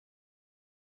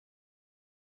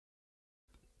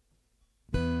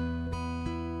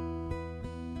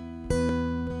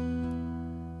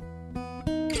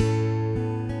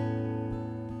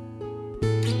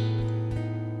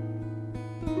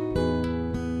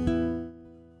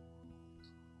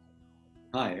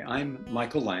Hi, I'm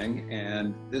Michael Lang,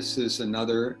 and this is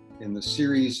another in the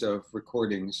series of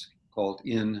recordings called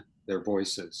In Their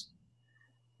Voices.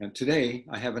 And today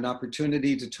I have an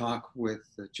opportunity to talk with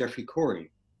Geoffrey Corry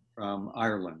from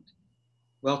Ireland.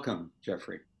 Welcome,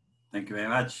 Geoffrey. Thank you very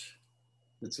much.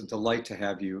 It's a delight to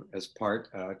have you as part,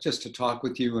 just to talk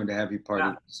with you and to have you part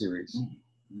of the series.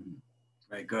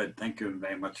 Very good. Thank you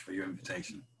very much for your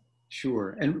invitation.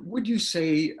 Sure. And would you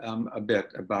say a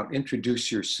bit about introduce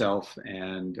yourself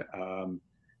and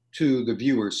to the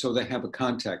viewers so they have a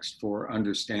context for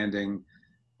understanding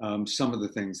some of the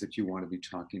things that you want to be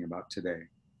talking about today?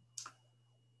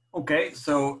 Okay,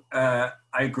 so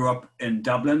I grew up in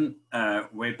Dublin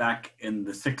way back in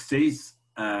the 60s.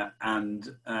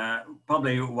 And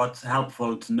probably what's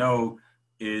helpful to know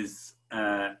is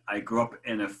I grew up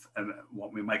in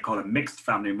what we might call a mixed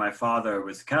family. My father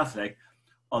was Catholic,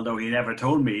 although he never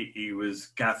told me he was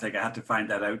Catholic. I had to find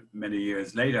that out many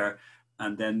years later.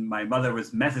 And then my mother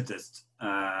was Methodist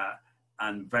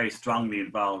and very strongly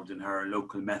involved in her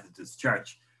local Methodist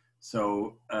church.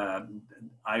 So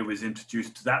I was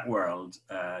introduced to that world,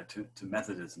 to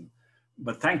Methodism.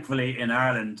 But thankfully in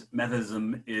Ireland,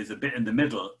 Methodism is a bit in the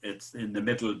middle. It's in the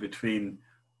middle between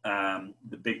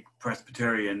the big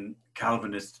Presbyterian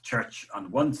Calvinist church on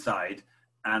one side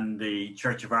and the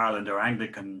Church of Ireland or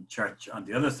Anglican Church on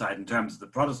the other side in terms of the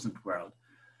Protestant world.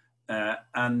 But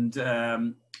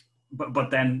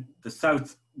then the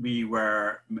South, we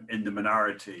were in the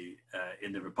minority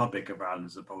in the Republic of Ireland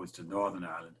as opposed to Northern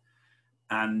Ireland.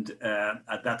 And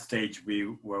at that stage, we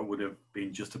would have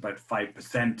been just about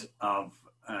 5% of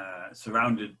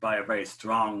surrounded by a very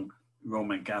strong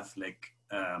Roman Catholic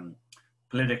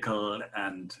political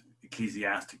and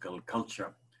ecclesiastical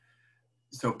culture.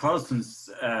 So Protestants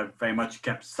very much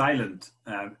kept silent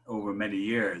over many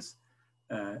years.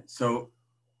 So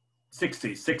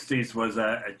 60s was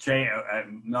a change,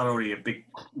 not only a big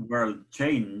world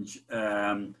change.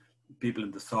 People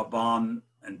in the Sorbonne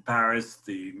in Paris,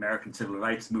 the American Civil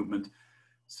Rights Movement.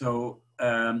 So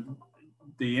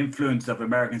the influence of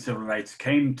American civil rights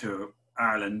came to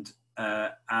Ireland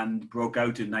and broke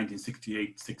out in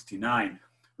 1968-69. And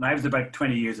I was about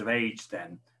 20 years of age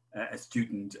then, a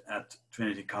student at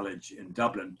Trinity College in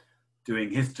Dublin, doing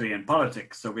history and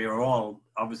politics. So we were all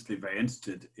obviously very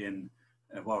interested in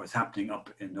what was happening up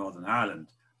in Northern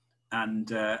Ireland. And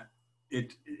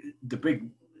it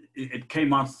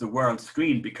came onto the world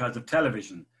screen because of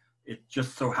television. It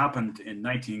just so happened in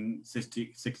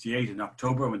 1968 in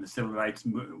October, when the civil rights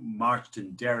marched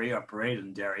in Derry, or parade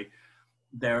in Derry,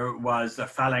 there was a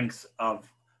phalanx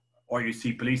of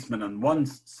RUC policemen on one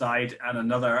side and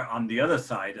another on the other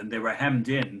side, and they were hemmed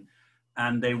in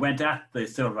and they went at the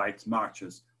civil rights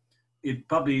marchers. It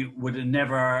probably would have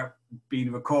never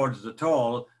been recorded at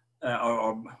all,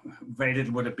 or very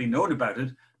little would have been known about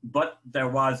it, but there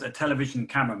was a television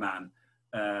cameraman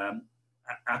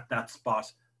at that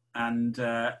spot. And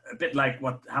a bit like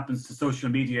what happens to social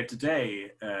media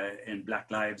today in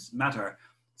Black Lives Matter,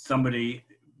 the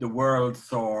world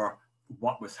saw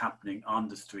what was happening on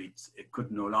the streets. It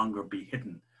could no longer be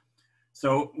hidden.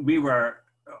 So we were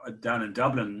down in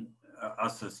Dublin,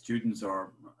 us as students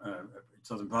or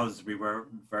Southern Protestants, we were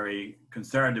very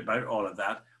concerned about all of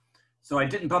that. So I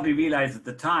didn't probably realize at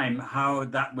the time how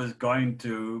that was going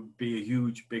to be a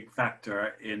huge, big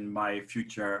factor in my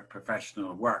future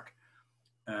professional work.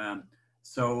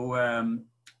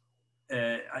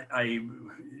 I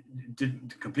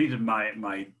completed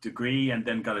my degree and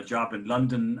then got a job in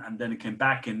London, and then came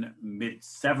back in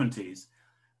mid-70s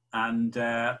and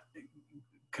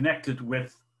connected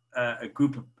with a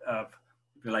group of,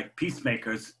 if you like,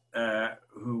 peacemakers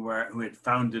who had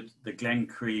founded the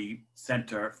Glencree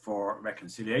Centre for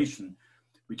Reconciliation,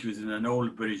 which was in an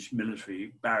old British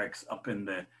military barracks up in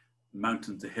the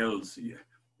mountains, the hills.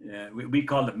 We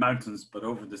call them mountains, but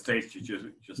over the States you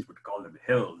just would call them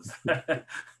hills.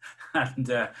 And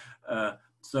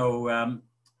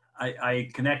I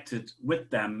connected with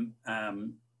them,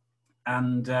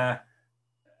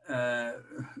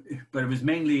 but it was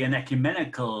mainly an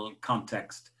ecumenical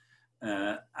context,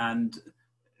 and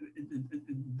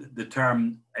the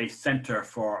term a centre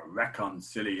for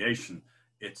reconciliation.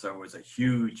 It was a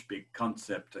huge, big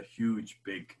concept, a huge,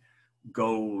 big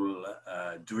goal,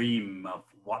 dream of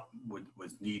what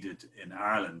was needed in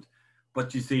Ireland.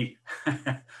 But you see,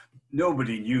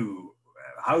 nobody knew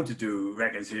how to do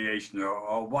reconciliation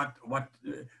or what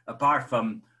apart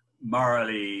from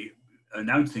morally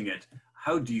announcing it,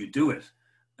 how do you do it?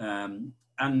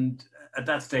 And at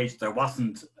that stage, there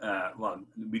wasn't,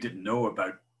 we didn't know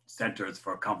about centres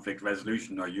for conflict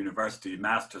resolution or university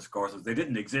master's courses. They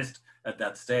didn't exist at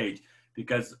that stage.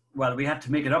 because, well, we had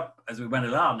to make it up as we went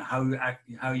along,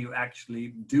 how you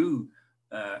actually do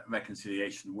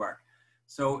reconciliation work.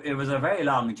 So it was a very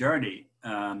long journey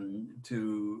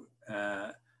to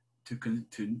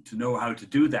know how to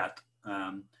do that.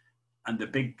 And the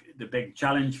big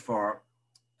challenge for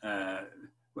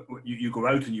you go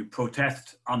out and you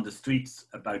protest on the streets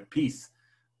about peace.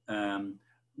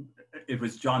 It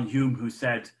was John Hume who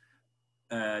said,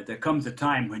 there comes a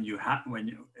time when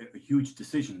a huge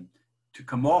decision to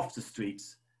come off the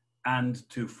streets and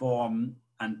to form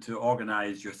and to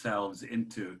organize yourselves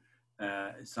into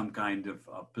some kind of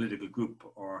a political group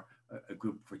or a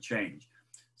group for change.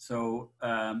 So,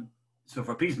 so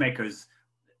for peacemakers,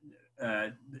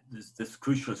 this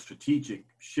crucial strategic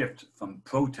shift from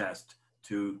protest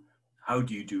to how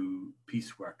do you do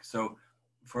peace work. So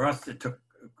for us, it took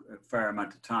a fair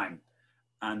amount of time.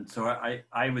 And so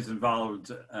I was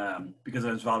involved, because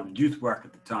I was involved in youth work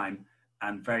at the time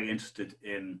and very interested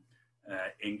in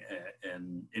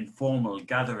informal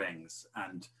gatherings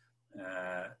and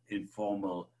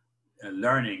informal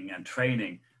learning and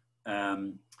training.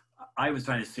 I was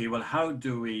trying to see, well, how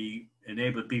do we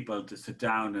enable people to sit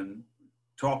down and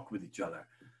talk with each other?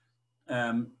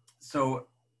 So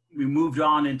we moved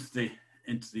on into the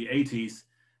 80s.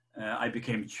 I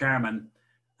became chairman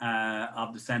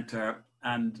of the centre,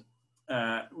 and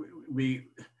we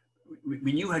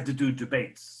knew how to do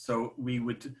debates. So we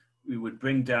would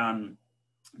bring down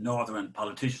Northern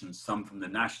politicians, some from the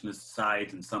nationalist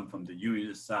side and some from the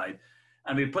unionist side,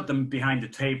 and we put them behind a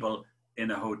table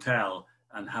in a hotel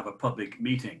and have a public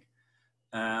meeting.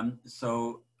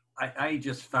 So I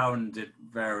just found it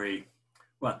very,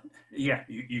 well, yeah,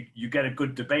 you get a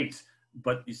good debate,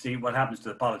 but you see what happens to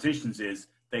the politicians is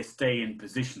they stay in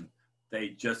position. They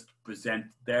just present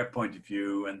their point of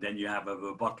view, and then you have a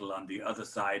rebuttal on the other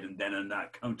side, and then a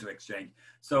counter exchange.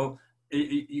 So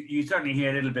you certainly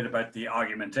hear a little bit about the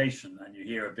argumentation, and you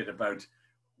hear a bit about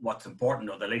what's important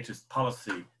or the latest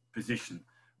policy position.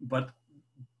 But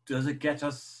does it get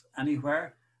us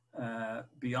anywhere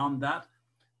beyond that?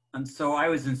 And so I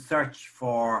was in search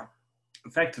for,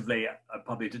 effectively, I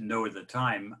probably didn't know at the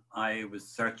time, I was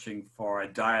searching for a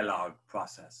dialogue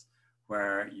process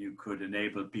where you could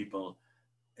enable people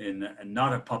in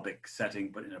not a public setting,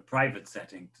 but in a private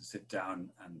setting to sit down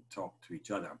and talk to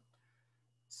each other.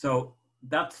 So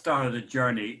that started a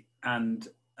journey. And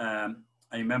I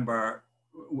remember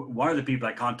one of the people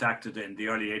I contacted in the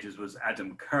early 80s was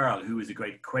Adam Curl, who was a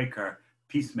great Quaker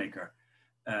peacemaker.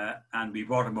 And we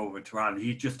brought him over to Ireland.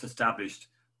 He just established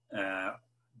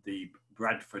the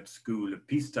Bradford School of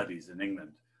Peace Studies in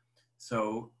England.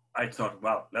 So I thought,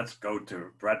 well, let's go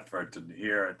to Bradford and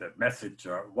hear the message,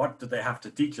 or what do they have to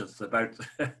teach us about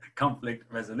conflict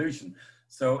resolution?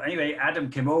 So anyway, Adam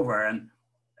came over, and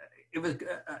it was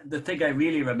the thing I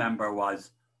really remember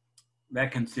was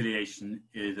reconciliation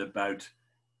is about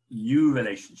new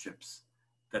relationships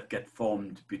that get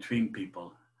formed between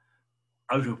people,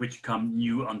 out of which come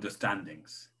new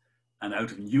understandings, and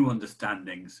out of new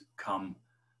understandings come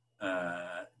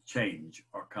change,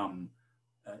 or come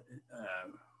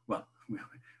well,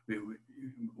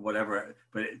 whatever,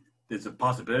 but there's a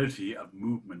possibility of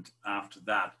movement after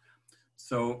that.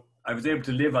 So I was able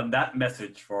to live on that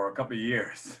message for a couple of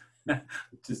years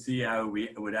to see how we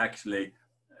would actually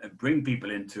bring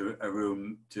people into a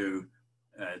room to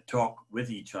talk with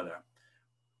each other.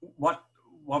 What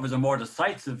was a more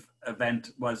decisive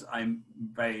event was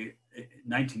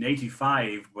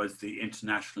 1985 was the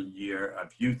International Year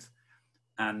of Youth,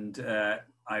 and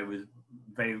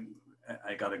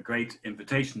I got a great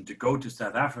invitation to go to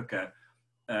South Africa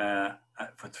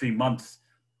for 3 months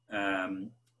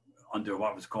under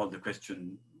what was called the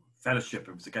Christian Fellowship.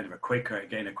 It was a kind of a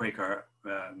Quaker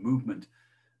movement.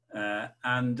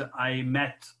 And I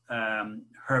met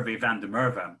Hervé van der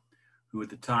Merwe, who at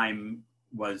the time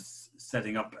was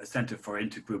setting up a Centre for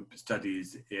Intergroup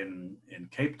Studies in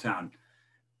Cape Town.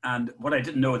 And what I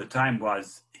didn't know at the time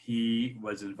was he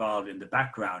was involved in the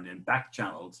background, in back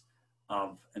channels,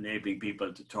 of enabling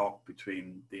people to talk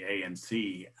between the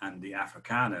ANC and the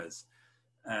Afrikaners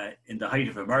in the height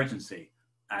of emergency.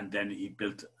 And then he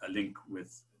built a link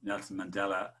with Nelson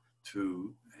Mandela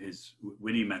through his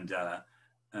Winnie Mandela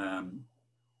and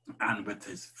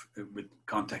with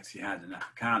contacts he had in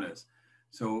Afrikaners.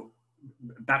 So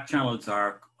back channels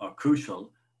are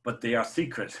crucial, but they are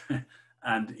secret.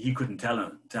 And he couldn't tell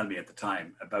me at the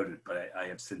time about it, but I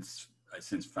have since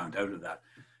found out of that.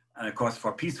 And of course,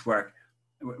 for peace work,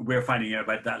 we're finding out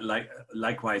about that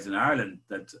likewise in Ireland,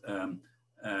 that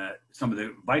some of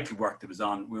the vital work that was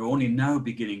on, we're only now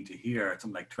beginning to hear,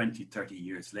 something like 20, 30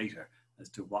 years later, as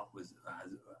to what was,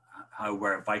 how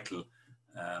were vital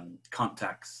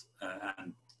contacts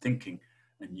and thinking,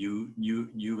 and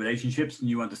new relationships,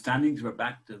 new understandings were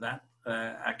back to that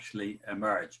actually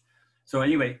emerge. So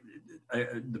anyway,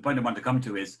 the point I want to come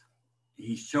to is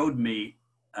he showed me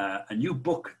a new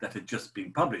book that had just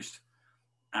been published,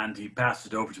 and he passed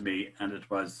it over to me, and it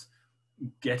was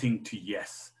Getting to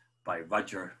Yes by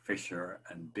Roger Fisher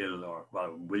and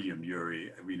William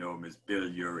Ury. We know him as Bill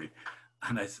Ury.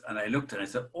 And I looked and I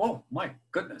said, oh my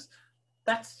goodness,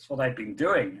 that's what I've been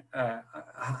doing.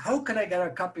 How can I get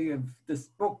a copy of this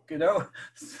book, you know?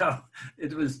 So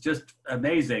it was just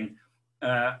amazing.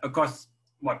 Of course,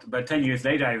 about 10 years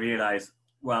later, I realized,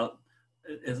 well,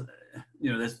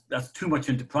 that's too much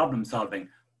into problem solving.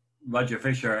 Roger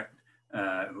Fisher,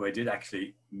 who I did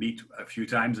actually meet a few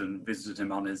times and visited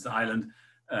him on his island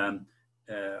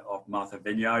of Martha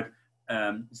Vineyard.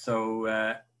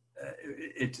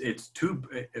 It's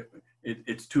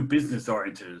too business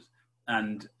oriented,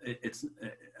 and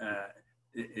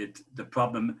the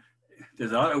problem.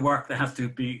 There's a lot of work that has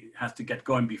to get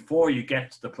going before you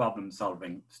get to the problem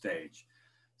solving stage.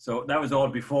 So that was all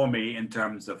before me in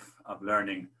terms of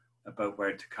learning about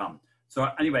where to come. So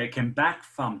anyway, I came back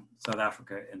from South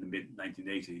Africa in the mid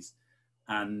 1980s,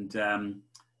 and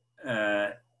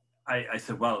I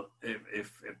said, well,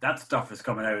 if that stuff is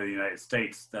coming out of the United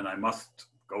States, then I must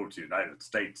go to the United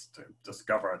States to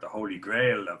discover the holy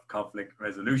grail of conflict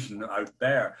resolution out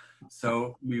there.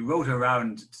 So we wrote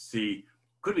around to see,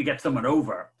 could we get someone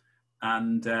over?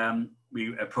 And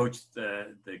we approached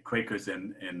the Quakers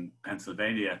in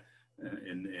Pennsylvania,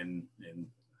 in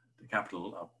the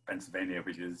capital of Pennsylvania,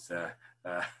 which is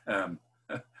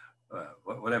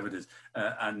whatever it is.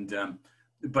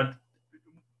 But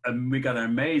we got an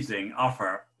amazing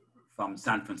offer from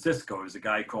San Francisco. It was a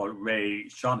guy called Ray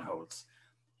Schonholtz.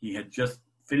 He had just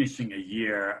finishing a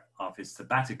year of his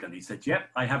sabbatical. He said, yep,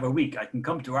 I have a week. I can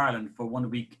come to Ireland for 1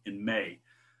 week in May.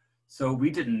 So we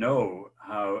didn't know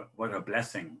what a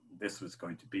blessing this was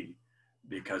going to be,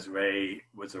 because Ray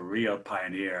was a real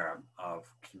pioneer of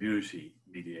community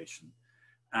mediation.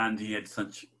 And he had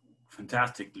such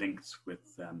fantastic links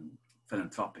with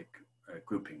philanthropic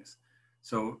groupings.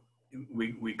 So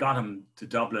we got him to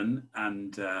Dublin,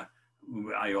 and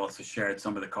I also shared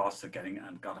some of the costs of getting,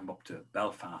 and got him up to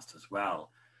Belfast as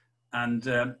well. And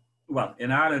well,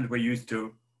 in Ireland, we're used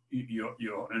to,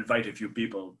 you invite a few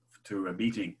people to a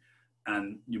meeting,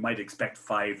 and you might expect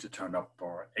 5 to turn up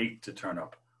or 8 to turn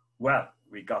up. Well,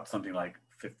 we got something like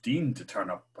 15 to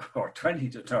turn up or 20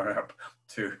 to turn up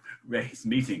to Ray's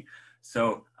meeting.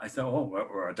 So I said, oh,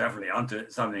 we're definitely onto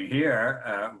something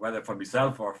here, whether for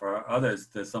myself or for others,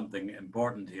 there's something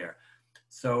important here.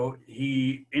 So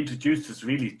he introduced us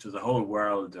really to the whole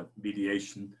world of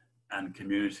mediation and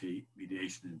community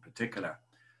mediation in particular.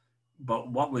 But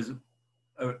what was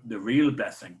the real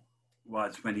blessing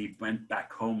was when he went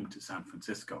back home to San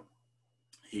Francisco.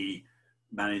 He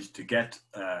managed to get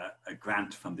a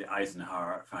grant from the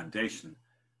Eisenhower Foundation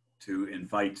to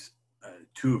invite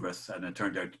 2 of us, and it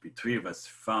turned out to be 3 of us,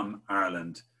 from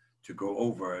Ireland to go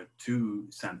over to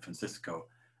San Francisco.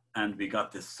 And we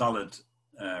got this solid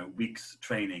week's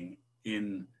training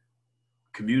in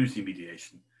community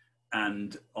mediation,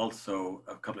 and also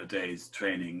a couple of days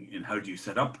training in how do you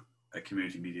set up a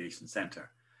community mediation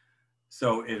center.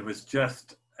 So it was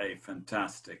just a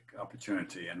fantastic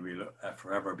opportunity, and we'll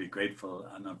forever be grateful.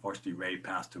 And unfortunately, Ray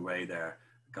passed away there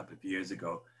a couple of years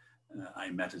ago. I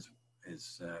met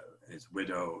his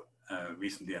widow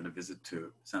recently on a visit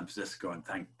to San Francisco, and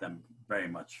thanked them very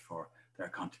much for their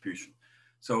contribution.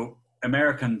 So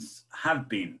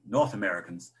North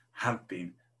Americans have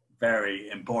been very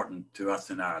important to us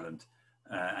in Ireland,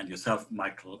 and yourself,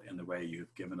 Michael, in the way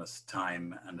you've given us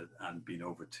time and been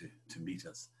over to meet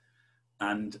us.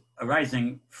 And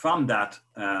arising from that,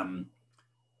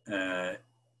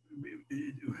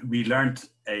 we learned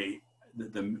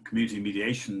the community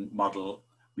mediation model.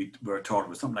 We were taught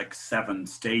was something like 7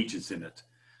 stages in it,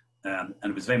 and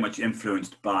it was very much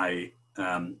influenced by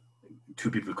 2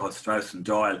 people called Strauss and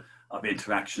Doyle of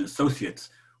Interaction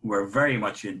Associates, who were very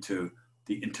much into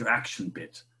the interaction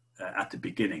bit at the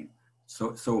beginning.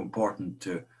 So important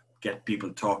to get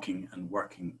people talking and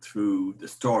working through the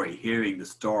story, hearing the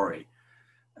story.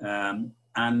 One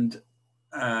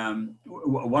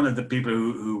of the people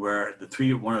who were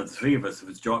one of the 3 of us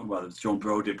was Joan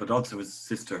Brody, but also his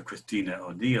sister Christina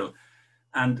O'Neill.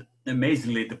 And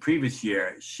amazingly, the previous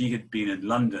year she had been in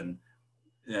London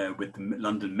with the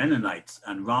London Mennonites,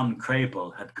 and Ron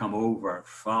Crable had come over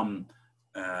from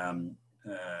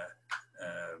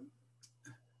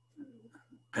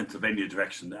Pennsylvania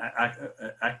direction.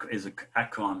 Is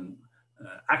Akron,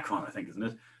 I think, isn't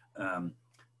it?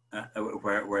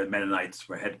 where the Mennonites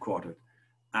were headquartered.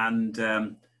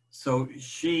 And so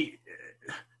she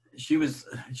was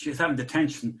having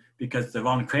detention because the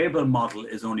Von Crabel model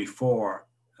is only 4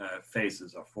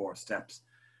 phases or 4 steps.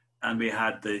 And we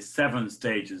had the 7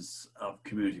 stages of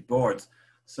community boards.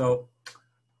 So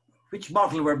which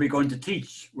model were we going to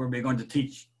teach? Were we going to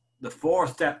teach the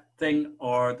 4-step thing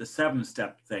or the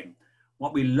 7-step thing?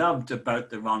 What we loved about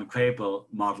the Von Crabel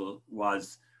model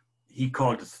was he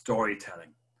called it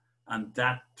storytelling. And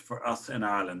that, for us in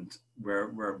Ireland,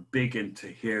 we're big into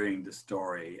hearing the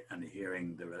story and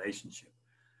hearing the relationship.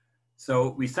 So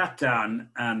we sat down,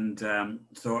 and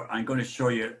so I'm going to show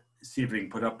you, see if we can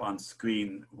put up on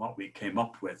screen what we came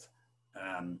up with.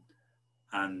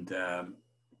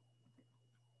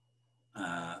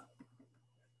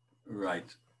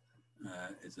 Right,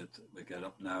 is it, we get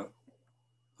up now?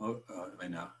 Oh, I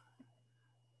know.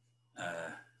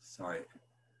 Sorry,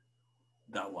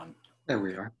 that one. There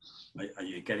we are. Are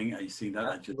you seeing that?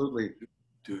 Absolutely.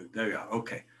 There you are,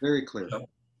 okay. Very clear. So,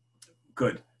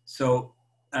 good. So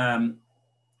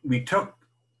we took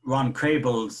Ron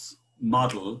Crabel's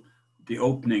model, the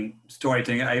opening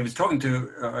storytelling. I was talking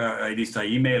to, or at least I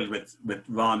emailed with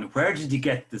Ron, where did you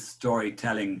get the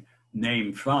storytelling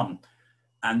name from?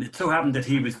 And it so happened that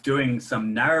he was doing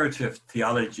some narrative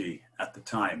theology at the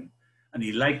time, and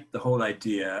he liked the whole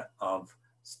idea of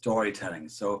storytelling.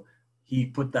 So he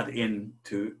put that in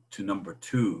to number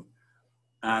 2.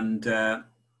 And but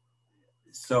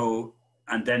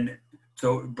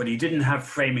he didn't have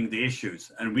framing the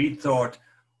issues. And we thought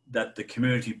that the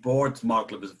community boards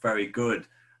model was very good.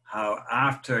 How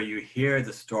after you hear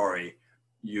the story,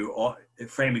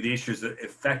 framing the issues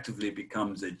effectively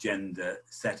becomes agenda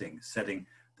setting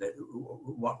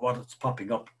what's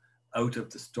popping up out of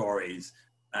the stories,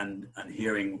 and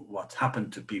hearing what's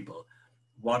happened to people.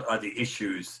 What are the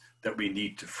issues that we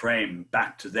need to frame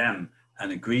back to them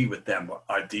and agree with them?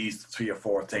 Are these 3 or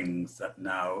 4 things that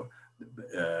now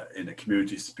in a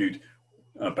community dispute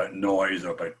about noise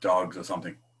or about dogs or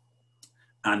something,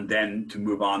 and then to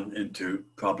move on into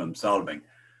problem solving.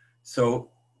 So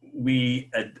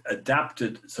we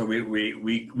adapted, so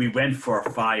we went for a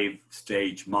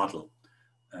 5-stage model.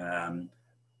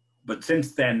 But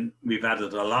since then, we've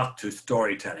added a lot to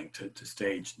storytelling, to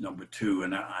stage number 2,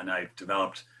 and I've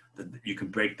developed that you can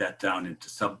break that down into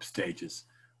sub-stages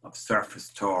of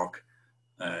surface talk,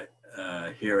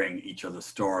 hearing each other's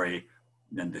story,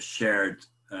 then the shared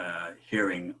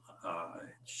hearing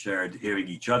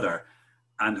each other,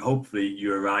 and hopefully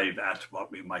you arrive at what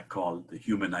we might call the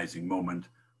humanizing moment,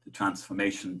 the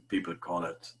transformation, people call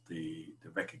it the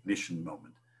recognition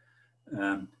moment.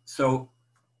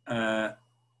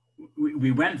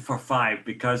 We went for 5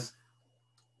 because,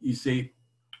 you see,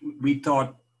 we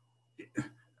thought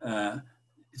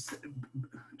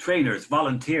trainers,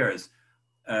 volunteers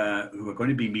who are going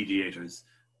to be mediators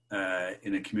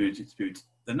in a community dispute,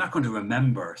 they're not going to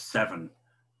remember 7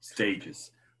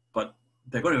 stages, but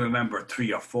they're going to remember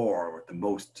 3 or 4, or at the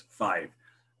most 5.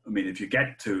 I mean, if you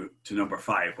get to number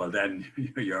 5, well, then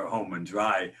you're home and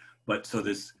dry. But so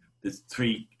there's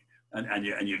 3. And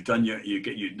you've done you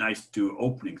get your nice do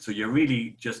opening. So you're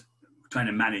really just trying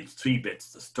to manage 3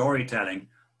 bits: the storytelling,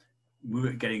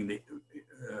 getting the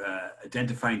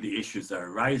identifying the issues that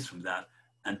arise from that,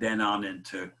 and then on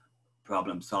into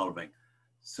problem solving.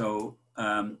 So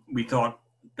we thought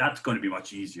that's going to be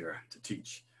much easier to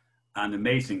teach. And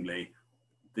amazingly,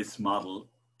 this model,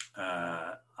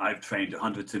 I've trained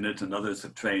hundreds in it, and others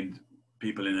have trained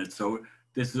people in it. So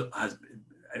this has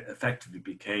effectively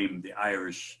became the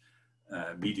Irish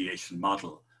mediation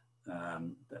model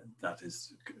that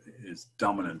is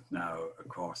dominant now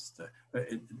across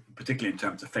particularly in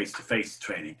terms of face-to-face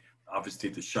training. Obviously,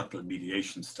 the shuttle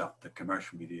mediation stuff, the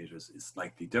commercial mediators, is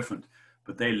slightly different,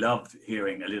 but they loved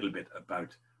hearing a little bit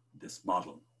about this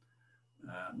model.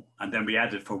 And then we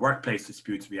added, for workplace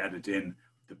disputes, we added in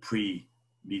the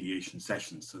pre-mediation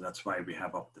sessions. So that's why we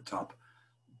have up the top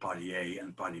body A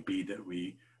and body B, that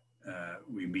we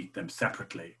meet them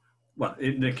separately. Well,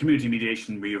 in the community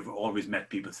mediation, we have always met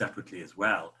people separately as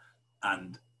well.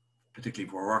 And particularly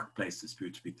for workplace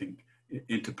disputes, we think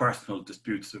interpersonal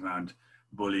disputes around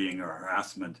bullying or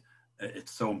harassment,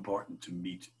 it's so important to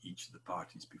meet each of the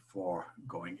parties before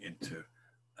going into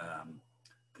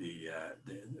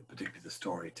particularly the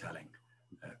storytelling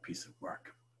piece of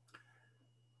work.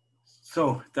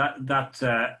 So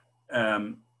that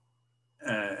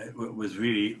was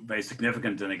really very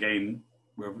significant. And again,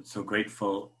 we're so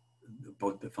grateful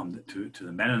both to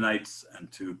the Mennonites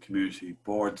and to community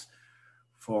boards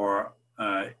for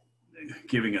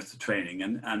giving us the training.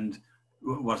 And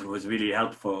what was really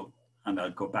helpful and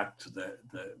I'll go back to the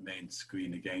main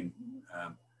screen again,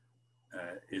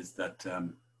 is that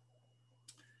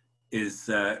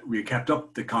we kept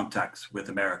up the contacts with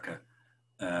America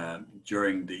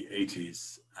during the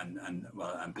 80s and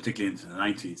particularly into the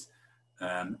 90s.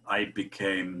 I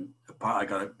became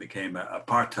a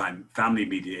part-time family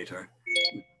mediator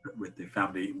with the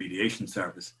Family Mediation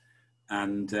Service,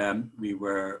 and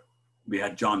we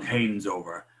had John Haynes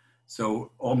over.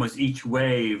 So almost each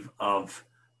wave of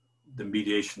the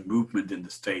mediation movement in the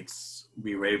States,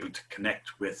 we were able to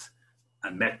connect with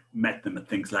and met them at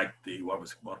things like what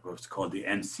was called the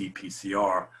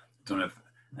NCPCR. I don't know if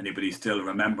anybody still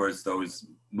remembers those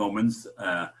moments.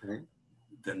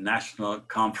 The National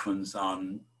Conference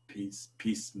on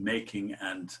Peacemaking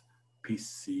and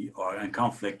and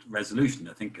Conflict Resolution.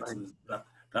 I think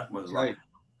that was right.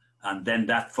 And then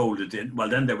that folded in. Well,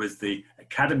 then there was the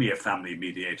Academy of Family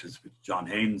Mediators, which John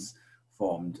Haynes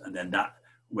formed, and then that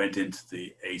went into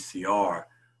the ACR.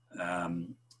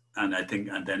 And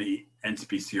then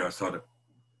NCPCR sort of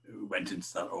went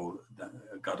into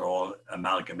that got all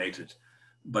amalgamated.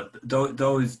 But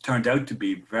those turned out to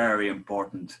be very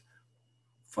important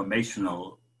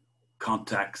formational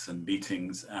contacts and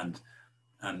meetings, and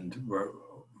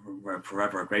we're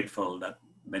forever grateful that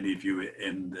many of you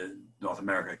in North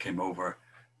America came over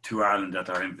to Ireland at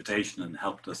our invitation and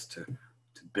helped us to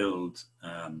build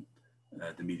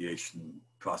the mediation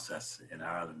process in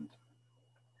Ireland.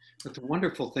 But the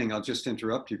wonderful thing, I'll just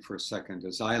interrupt you for a second,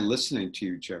 as I listening to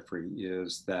you, Geoffrey,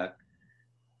 is that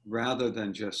rather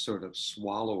than just sort of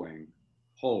swallowing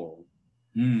whole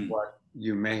what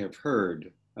you may have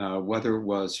heard, whether it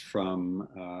was from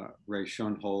Ray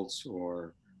Schoenholz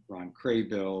or Ron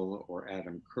Craybill or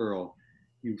Adam Curl,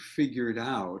 you figured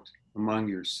out among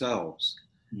yourselves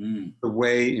the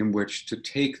way in which to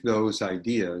take those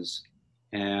ideas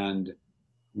and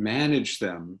manage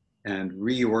them and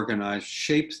reorganize,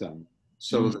 shape them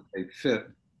so that they fit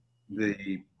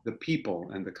the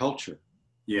people and the culture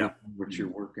with which you're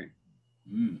working.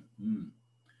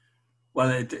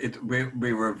 Well,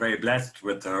 we were very blessed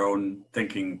with our own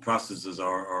thinking processes,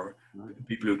 or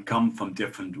people who'd come from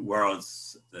different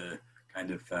worlds. The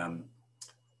kind of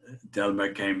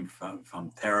Delmer came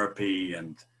from therapy,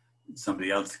 and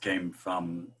somebody else came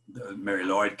from, Mary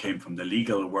Lloyd came from the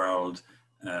legal world,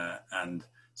 and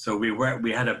so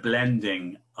we had a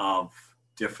blending of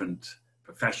different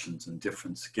professions and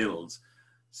different skills.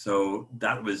 So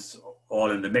that was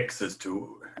all in the mix as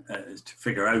to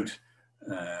figure out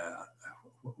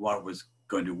what was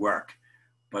going to work.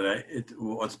 But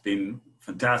what's been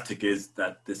fantastic is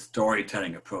that the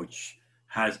storytelling approach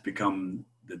has become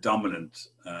the dominant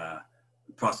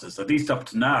process, at least up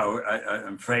to now.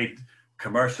 I'm afraid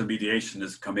commercial mediation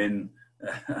has come in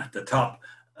at the top,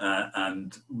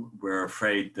 and we're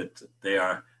afraid that they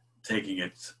are taking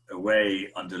it away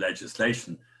under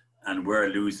legislation, and we're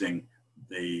losing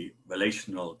the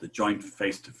joint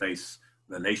face-to-face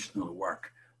relational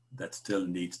work that still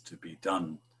needs to be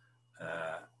done,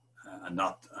 and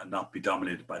not be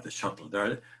dominated by the shuttle.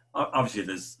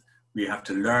 Obviously, we have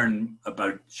to learn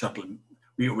about shuttle.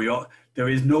 There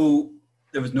was no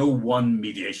one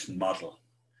mediation model,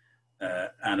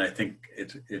 and I think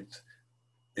it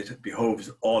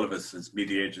behoves all of us as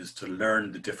mediators to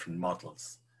learn the different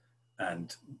models,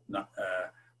 and not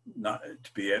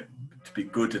to be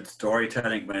good at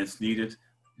storytelling when it's needed,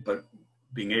 but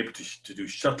being able to do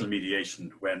shuttle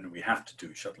mediation when we have to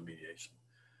do shuttle mediation,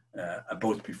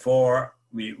 both before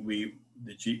the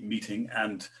meeting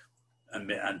and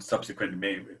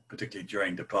subsequently, particularly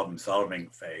during the problem-solving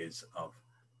phase of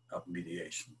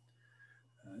mediation.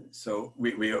 So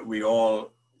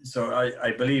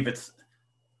I believe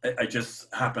I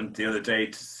just happened the other day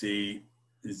to see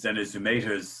Zena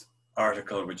Zumater's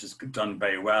article, which is done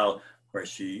very well, where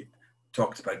she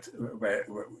talks about where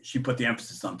she put the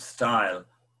emphasis on style,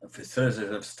 a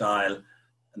facilitative style,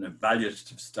 an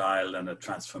evaluative style, and a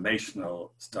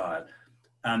transformational style.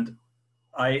 And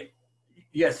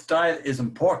yes, style is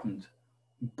important,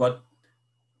 but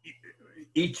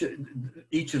each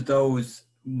of those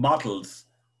models,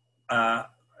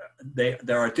 they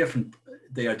are different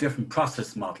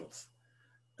process models,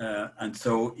 and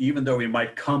so even though we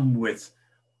might come with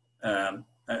a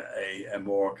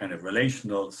more kind of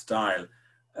relational style,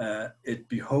 it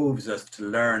behoves us to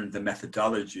learn the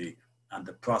methodology and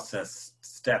the process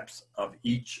steps of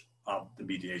each of the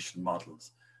mediation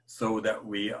models, so that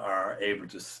we are able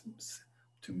to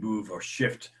move or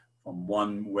shift from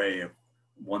one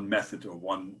method or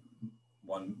one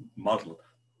model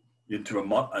into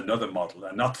another model,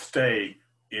 and not stay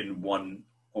in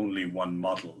only one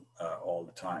model all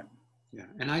the time. Yeah,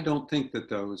 and I don't think that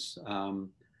those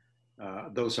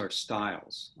those are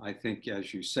styles. I think,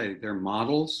 as you say, they're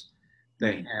models.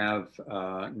 They have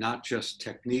not just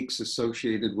techniques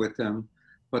associated with them,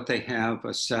 but they have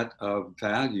a set of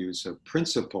values, of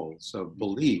principles, of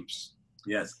beliefs.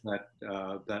 Yes. That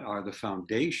are the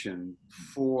foundation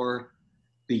for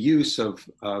the use of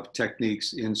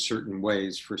techniques in certain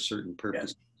ways for certain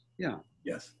purposes. Yes.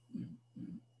 Yeah. Yes.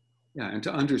 Yeah, and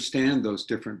to understand those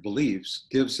different beliefs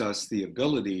gives us the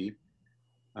ability,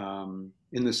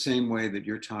 in the same way that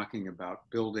you're talking about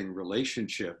building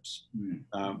relationships.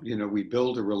 We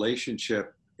build a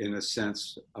relationship in a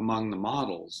sense among the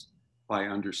models by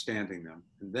understanding them.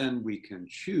 And then we can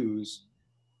choose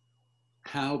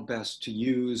how best to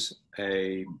use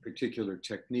a particular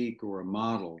technique or a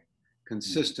model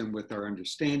consistent with our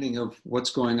understanding of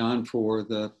what's going on for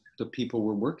the people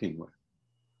we're working with.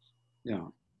 Yeah.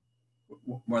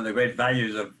 One of the great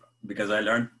values of, because I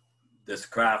learned this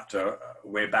craft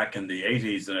way back in the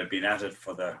 80s, and I've been at it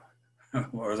for the,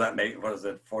 what is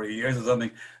it, 40 years or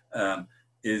something,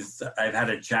 is I've had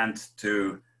a chance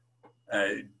to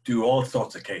do all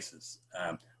sorts of cases.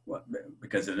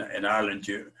 Because in Ireland,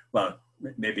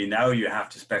 maybe now you have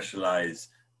to specialize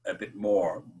a bit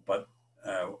more, but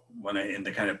in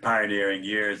the kind of pioneering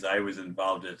years, I was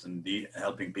involved in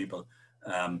helping people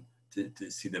to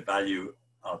see the value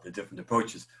of the different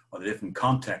approaches or the different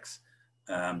contexts.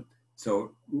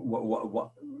 So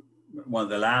one of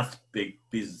the last big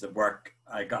pieces of work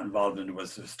I got involved in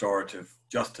was restorative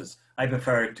justice. I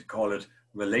prefer to call it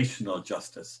relational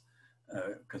justice,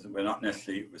 because we're not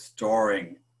necessarily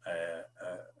restoring a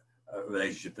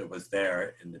relationship that was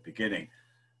there in the beginning.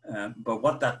 But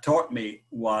what that taught me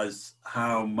was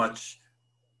how much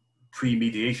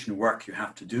pre-mediation work you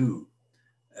have to do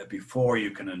before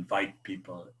you can invite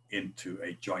people into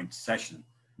a joint session.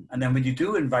 And then when you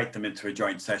do invite them into a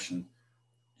joint session,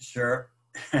 sure,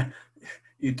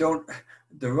 you don't,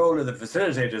 the role of the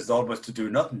facilitator is almost to do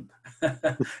nothing.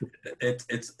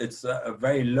 It's a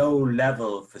very low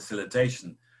level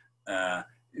facilitation.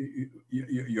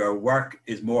 Your work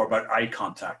is more about eye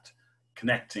contact,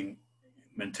 connecting,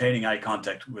 maintaining eye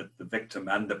contact with the victim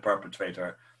and the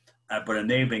perpetrator, but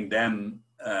enabling them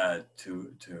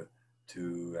to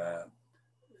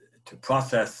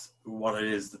process what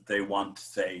it is that they want to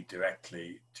say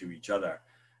directly to each other.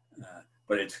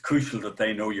 But it's crucial that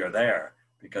they know you're there,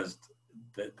 because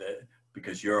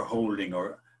because you're holding,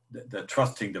 or they're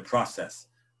trusting the process,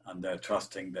 and they're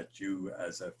trusting that you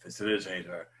as a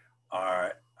facilitator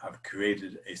have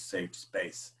created a safe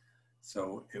space.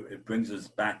 So it brings us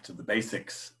back to the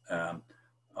basics of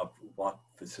what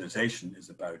facilitation is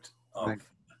about, of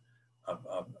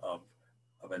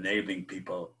enabling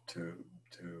people to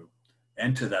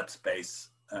enter that space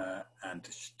and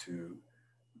to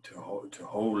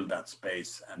hold that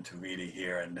space, and to really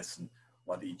hear and listen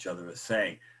what each other is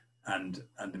saying. And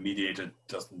the mediator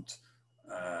doesn't,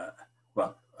 I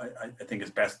think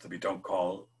it's best that we don't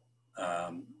call,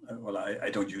 I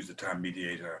don't use the term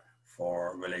mediator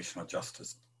for relational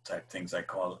justice type things. I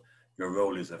call your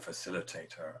role as a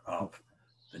facilitator of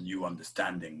the new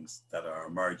understandings that are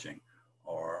emerging,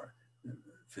 or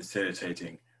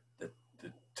facilitating the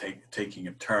taking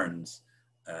of turns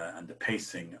and the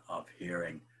pacing of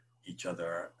hearing each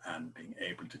other, and being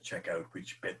able to check out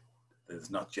which bit is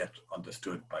not yet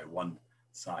understood by one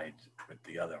side with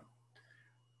the other.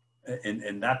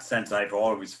 In that sense, I've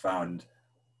always found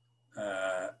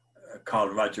Carl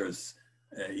Rogers,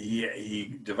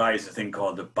 he devised a thing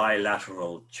called the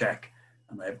bilateral check,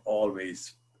 and I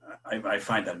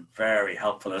find that very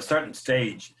helpful. At a certain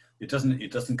stage, it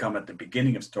doesn't come at the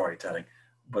beginning of storytelling,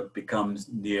 but becomes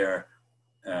near,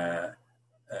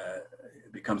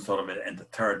 becomes sort of in the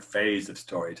third phase of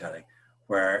storytelling,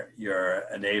 where you're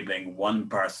enabling one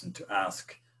person to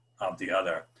ask of the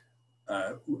other,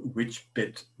 which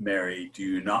bit, Mary, do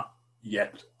you not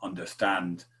yet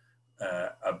understand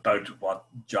about what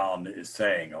John is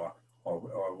saying, or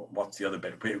what's the other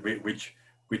bit? Which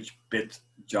bit,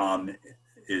 John,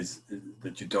 is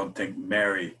that you don't think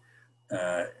Mary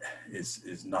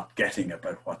is not getting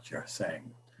about what you're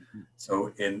saying? Mm-hmm.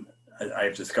 So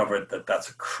I've discovered that that's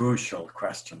a crucial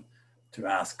question to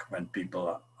ask when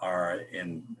people are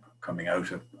coming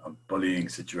out of bullying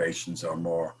situations, or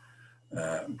more,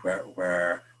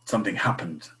 where something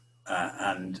happened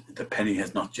and the penny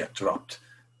has not yet dropped,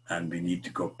 and we need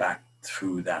to go back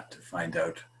through that to find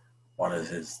out what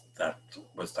it is that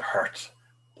was the hurt.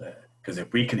 Because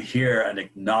if we can hear and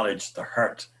acknowledge the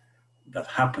hurt that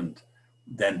happened,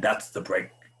 then that's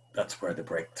where the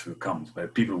breakthrough comes. But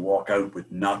if people walk out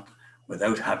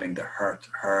without having the hurt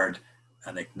heard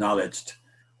and acknowledged,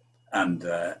 and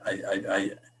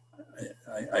I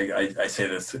I say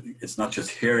this, it's not just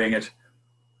hearing it,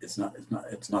 it's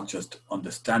not just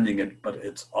understanding it, but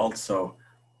it's also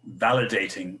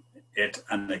validating it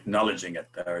and acknowledging it.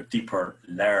 There are deeper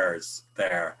layers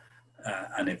there,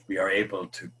 and if we are able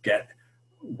to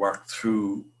work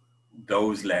through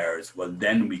those layers, well,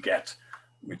 then we get,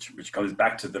 which comes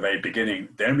back to the very beginning,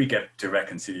 then we get to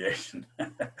reconciliation,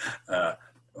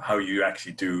 how you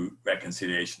actually do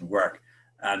reconciliation work.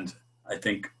 And I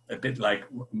think a bit like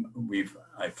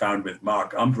I found with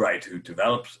Mark Umbright, who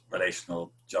developed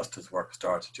relational justice work,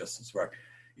 restorative justice work,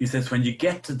 he says when you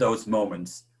get to those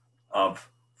moments of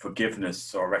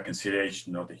forgiveness or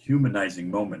reconciliation or the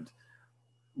humanizing moment,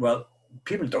 well,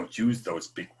 people don't use those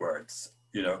big words.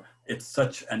 You know, it's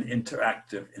such an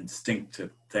interactive,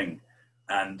 instinctive thing,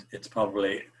 and it's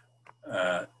probably,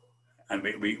 and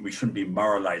we shouldn't be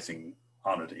moralizing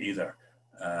on it either.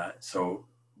 So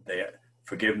the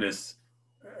forgiveness,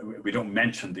 we don't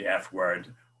mention the F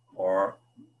word, or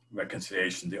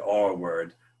reconciliation, the R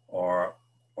word, or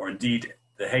indeed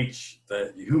the H,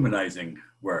 the humanizing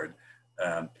word.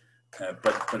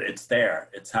 But it's there,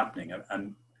 it's happening,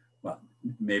 and well,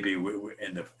 maybe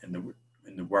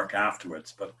in the work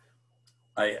afterwards. But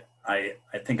I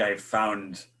think I've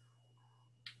found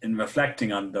in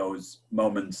reflecting on those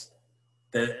moments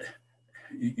that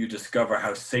you discover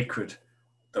how sacred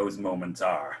those moments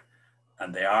are,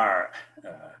 and they are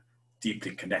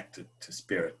deeply connected to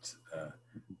spirit.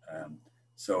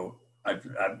 So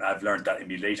I've learned that in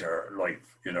my later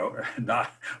life, you know.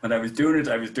 Not when I was doing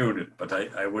it, but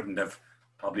I wouldn't have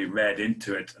probably read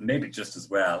into it, maybe just as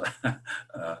well,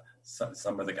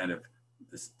 some of the kind of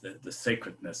the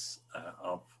sacredness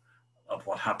of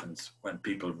what happens when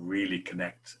people really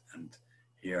connect and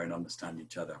hear and understand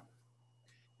each other.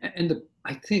 And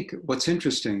I think what's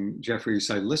interesting, Geoffrey, as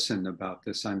I listen about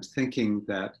this, I'm thinking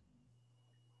that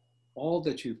all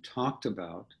that you've talked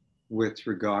about with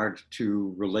regard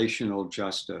to relational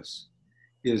justice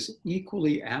is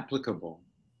equally applicable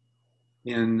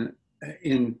in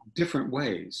different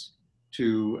ways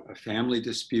to a family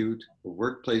dispute, a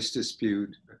workplace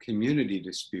dispute, a community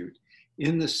dispute,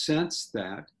 in the sense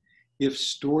that if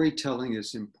storytelling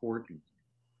is important,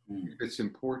 if it's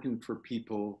important for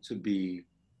people to be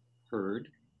heard,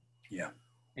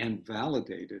 and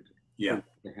validated, for what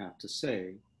they have to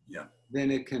say, then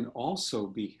it can also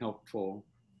be helpful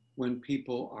when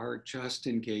people are just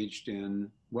engaged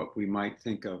in what we might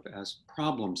think of as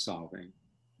problem solving,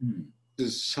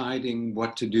 deciding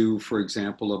what to do, for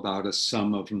example, about a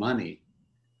sum of money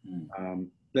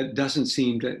that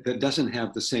doesn't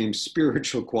have the same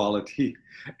spiritual quality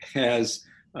as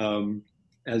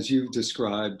you've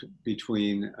described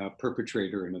between a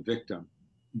perpetrator and a victim,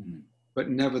 but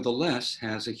nevertheless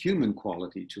has a human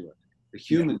quality to it, a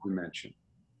human dimension.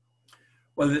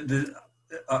 Well,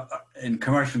 in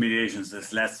commercial mediations,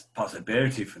 there's less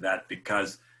possibility for that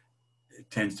because it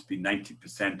tends to be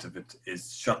 90% of it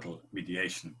is shuttle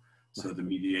mediation. So the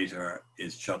mediator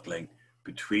is shuttling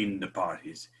between the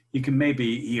parties.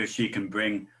 He or she can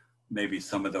bring maybe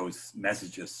some of those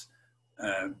messages,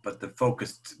 but the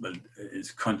focus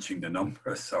is crunching the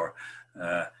numbers,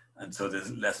 and so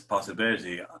there's less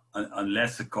possibility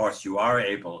unless, of course, you are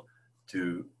able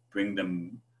to bring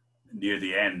them near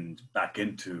the end back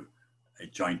into a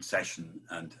joint session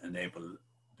and enable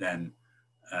then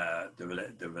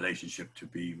the relationship to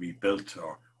be rebuilt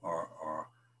or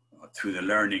through the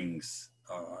learnings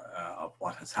of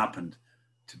what has happened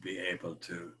to be able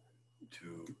to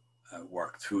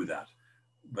work through that.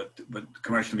 But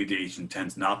commercial mediation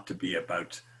tends not to be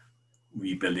about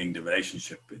rebuilding the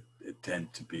relationship. It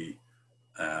tends to be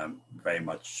very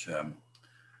much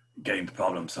getting the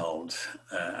problem solved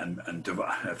and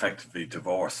effectively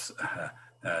divorce.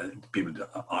 People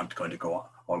aren't going to go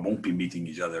or won't be meeting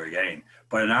each other again.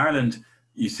 But in Ireland,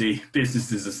 you see,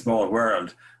 business is a small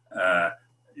world.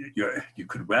 You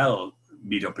could well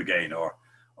meet up again, or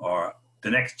the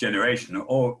next generation.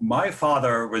 Oh, my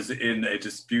father was in a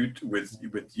dispute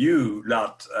with you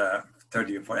lot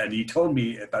 30 or 40, and he told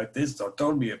me about this or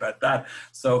told me about that.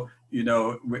 So, you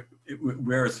know,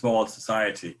 we're a small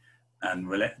society,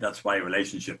 and that's why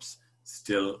relationships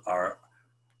still are,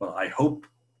 well, I hope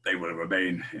they will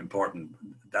remain important.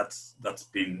 That's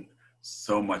been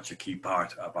so much a key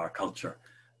part of our culture.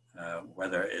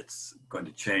 Whether it's going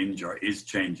to change or is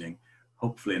changing,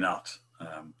 hopefully not.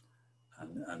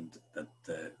 And that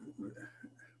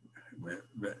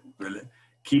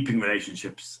keeping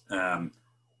relationships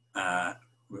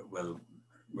will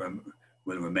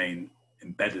remain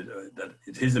embedded, that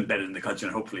it is embedded in the culture,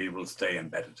 and hopefully it will stay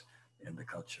embedded in the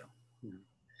culture.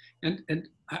 And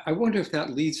I wonder if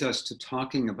that leads us to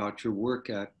talking about your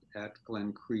work at at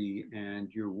Glencree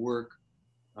and your work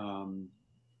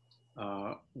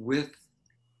with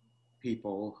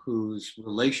people whose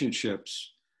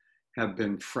relationships have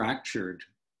been fractured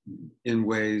in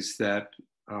ways that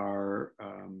are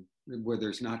where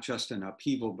there's not just an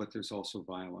upheaval, but there's also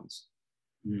violence.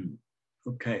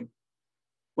 Okay.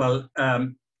 Well,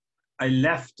 I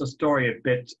left the story a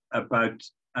bit about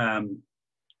at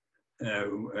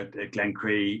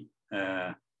Glencree.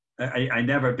 I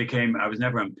was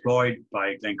never employed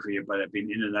by Glencree, but I've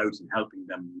been in and out and helping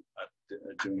them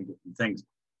at doing different things.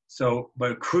 So,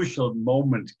 but a crucial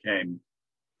moment came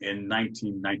in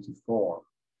 1994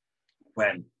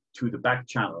 when, through the back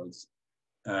channels,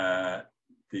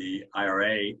 the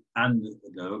IRA and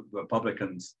the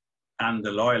Republicans and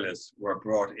the Loyalists were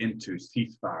brought into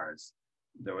ceasefires.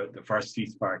 The first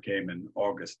ceasefire came in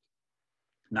August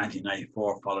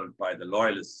 1994, followed by the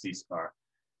Loyalist ceasefire.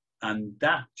 And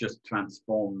that just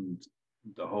transformed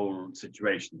the whole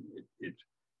situation. It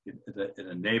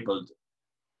enabled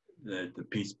the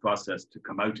peace process to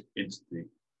come out into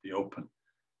the open.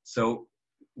 So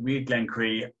we at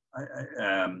Glencree,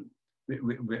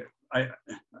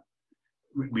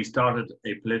 we started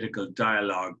a political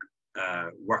dialogue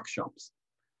workshops.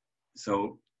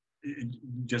 So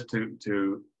just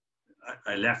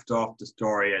I left off the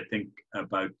story, I think,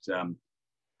 about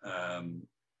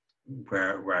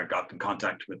where I got in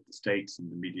contact with the states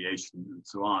and the mediation and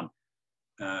so on.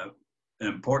 An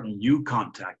important new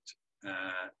contact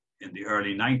in the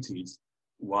early 90s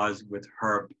was with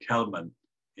Herb Kelman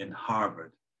in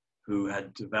Harvard, who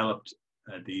had developed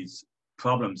these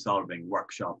problem-solving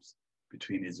workshops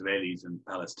between Israelis and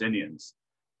Palestinians.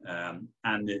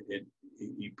 And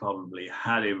he probably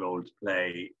had a role to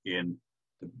play in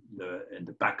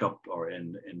the backup or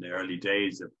in the early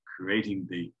days of creating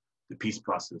the peace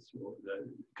process,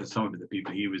 because some of the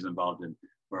people he was involved in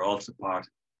were also part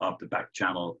of the back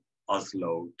channel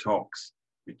Oslo talks,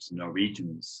 which the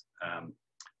Norwegians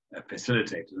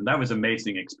facilitated. And that was an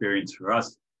amazing experience for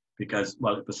us because,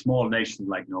 well, if a small nation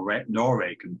like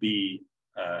Norway can be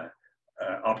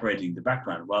operating in the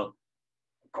background, well,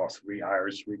 of course, we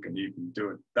Irish, we can even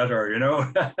do it better, you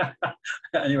know.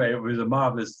 Anyway, it was a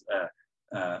marvelous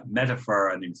metaphor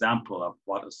and example of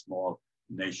what a small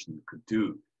nation could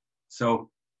do. So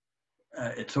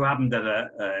it so happened that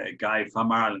a guy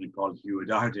from Ireland called Hugh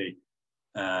Doherty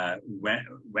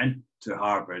went to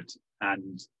Harvard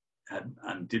and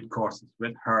did courses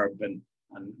with Herb, and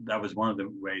that was one of the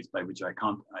ways by which I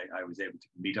was able to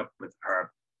meet up with Herb.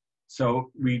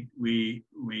 So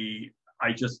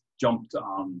I just jumped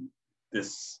on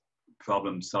this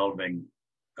problem-solving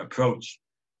approach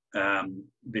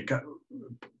because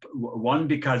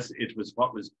it was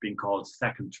what was being called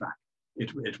second track.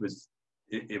 It was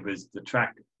the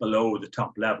track below the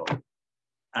top level,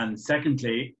 and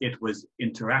secondly, it was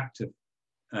interactive,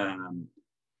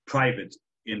 private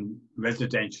in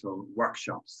residential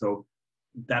workshops. So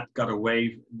that got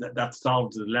away. That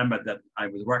solved the dilemma that I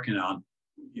was working on.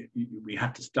 We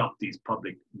had to stop these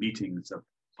public meetings of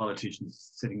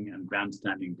politicians sitting and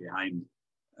grandstanding behind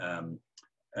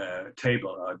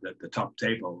table, or the top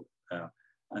table,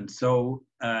 and so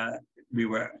we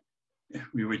were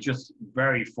just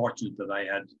very fortunate that I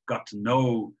had got to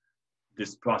know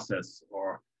this process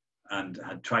and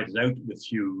had tried it out with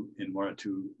Hugh in one or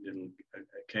two little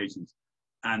occasions,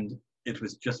 and it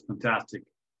was just fantastic.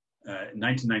 In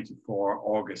 1994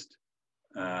 August,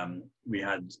 we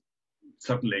had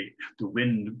suddenly the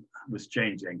wind was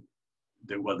changing.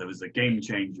 There was a game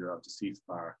changer of the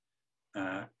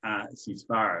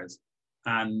ceasefires,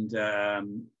 and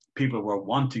people were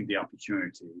wanting the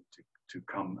opportunity to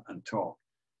come and talk.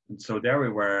 And so there we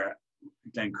were,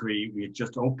 Glencree. We had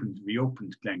just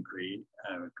reopened Glencree.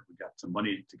 We got some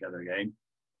money together again.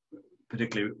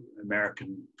 Particularly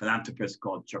American philanthropist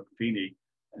called Chuck Feeney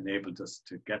enabled us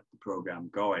to get the program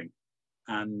going.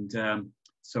 And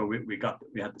so we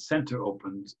had the center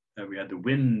opened. We had the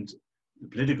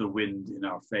political wind in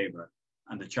our favor.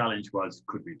 And the challenge was,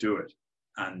 could we do it?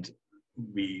 And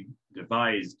we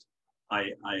devised,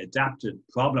 I adapted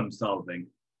problem solving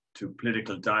to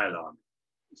political dialogue.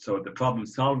 So the problem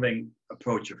solving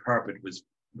approach of Herbert was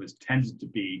tended to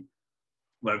be,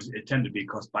 well, it tended to be, of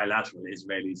course, bilateral,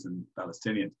 Israelis and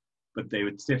Palestinians, but they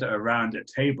would sit around a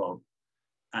table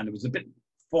and it was a bit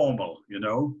formal, you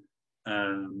know,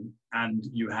 and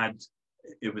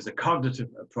it was a cognitive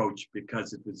approach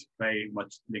because it was very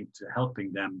much linked to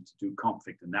helping them to do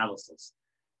conflict analysis.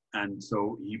 And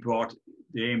so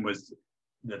the aim was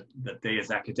that they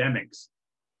as academics,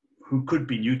 who could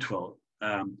be neutral,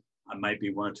 and might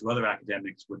be one or two other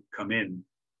academics, would come in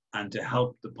and to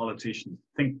help the politicians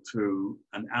think through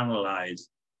and analyze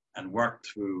and work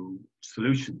through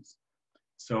solutions.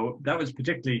 So that was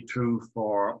particularly true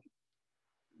for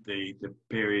the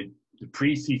period, the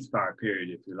pre-ceasefire period,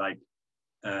 if you like.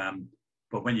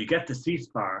 But when you get the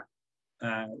ceasefire,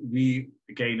 we,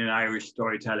 again in Irish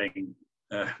storytelling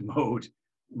mode,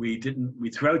 we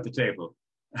threw out the table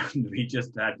and we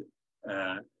just had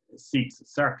seats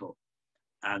circle.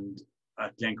 And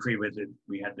at Glencree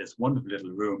we had this wonderful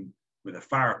little room with a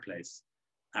fireplace,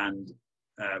 and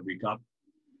we got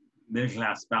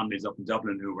middle-class families up in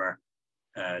Dublin who were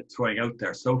throwing out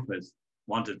their sofas,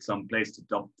 wanted some place to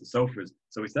dump the sofas.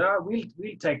 So we said, oh, we'll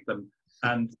take them.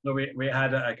 And so we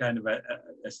had a kind of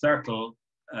a circle.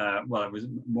 Well, it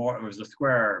was a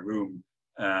square room,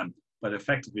 but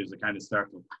effectively it was a kind of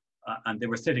circle. And they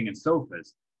were sitting in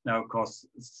sofas. Now, of course,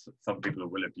 some people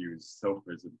will abuse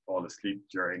sofas and fall asleep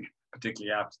during,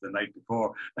 particularly after the night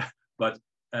before. But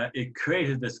it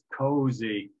created this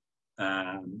cozy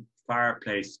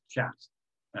fireplace chat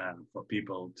for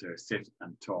people to sit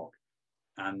and talk.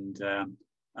 And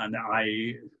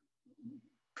I,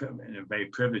 in a very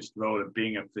privileged role of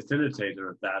being a facilitator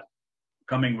of that,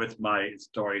 coming with my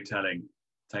storytelling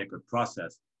type of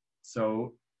process.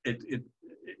 So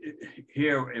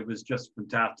here it was just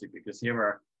fantastic, because here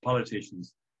were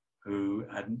politicians who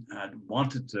had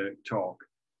wanted to talk,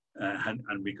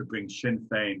 and we could bring Sinn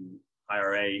Féin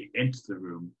IRA into the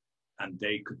room, and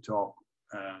they could talk.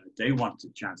 They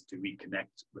wanted a chance to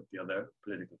reconnect with the other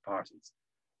political parties.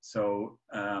 So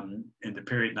in the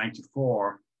period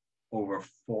 94, over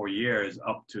 4 years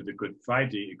up to the Good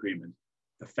Friday Agreement,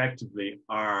 effectively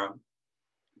our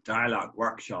dialogue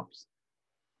workshops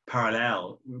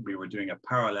we were doing a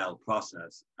parallel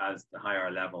process as the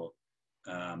higher level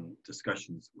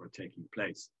discussions were taking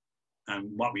place.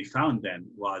 And what we found then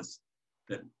was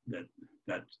that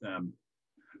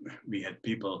we had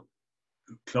people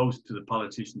close to the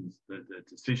politicians, the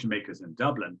decision makers in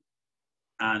Dublin,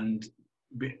 and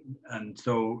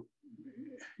so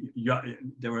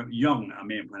they were young. I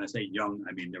mean, when I say young,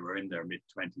 I mean they were in their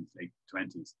mid-20s, late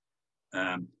 20s.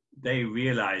 They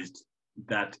realized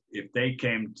that if they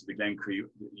came to the Glencree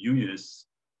Unionists,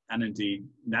 and indeed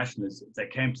nationalists, if they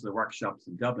came to the workshops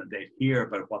in Dublin, they'd hear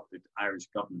about what the Irish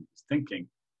government was thinking,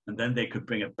 and then they could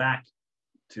bring it back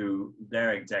to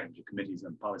their executive committees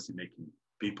and policy-making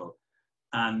people.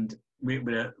 And we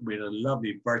had a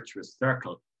lovely virtuous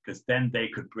circle, because then they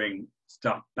could bring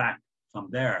stuff back from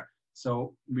there.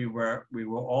 So we were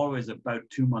always about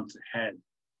 2 months ahead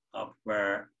of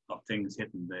things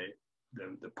hitting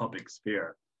the public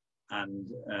sphere, and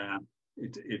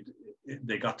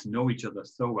they got to know each other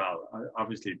so well.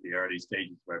 Obviously, the early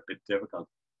stages were a bit difficult,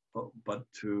 but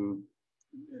through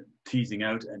teasing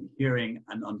out and hearing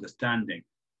and understanding,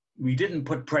 we didn't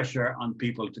put pressure on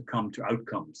people to come to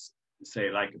outcomes, say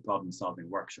like a problem-solving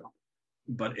workshop.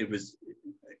 But it was,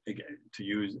 again, to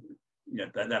use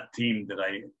that theme that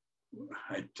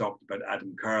I talked about,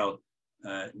 Adam Curl,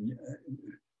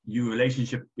 new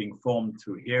relationship being formed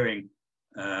through hearing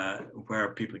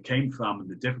where people came from and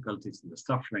the difficulties and the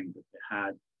suffering that they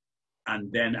had.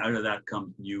 And then out of that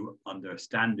comes new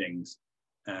understandings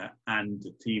and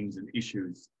the themes and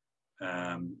issues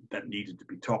that needed to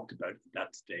be talked about at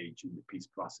that stage in the peace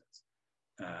process.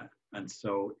 And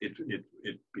so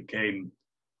it became,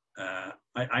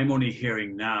 I'm only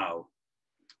hearing now,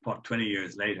 what, 20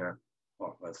 years later,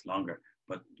 or well, it's longer,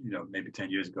 but maybe 10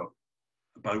 years ago,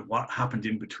 about what happened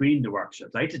in between the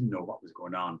workshops. I didn't know what was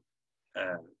going on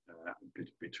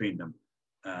between them,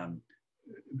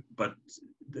 but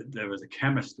there was a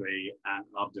chemistry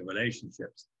of the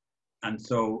relationships, and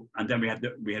then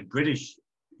we had British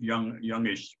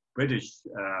youngish British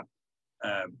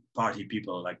party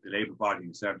people like the Labour Party and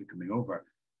Conservative coming over,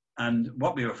 and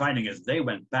what we were finding is they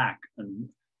went back and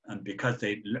because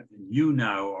they knew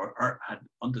now or had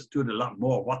understood a lot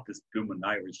more what this blooming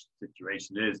Irish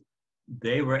situation is,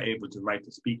 they were able to write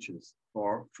the speeches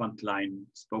for frontline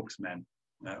spokesmen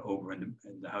over in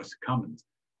the House of Commons.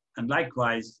 And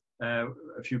likewise, a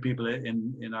few people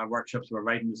in our workshops were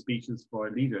writing the speeches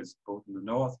for leaders, both in the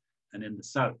North and in the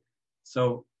South.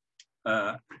 So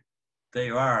there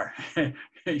you are.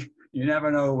 You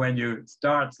never know when you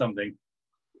start something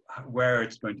where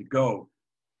it's going to go.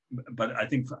 But I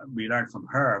think we learned from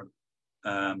her,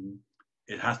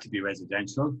 it has to be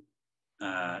residential.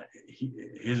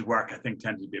 His work, I think,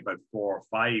 tended to be about 4 or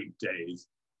 5 days.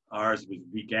 Ours was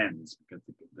weekends because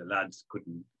the lads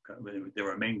couldn't, they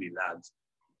were mainly lads.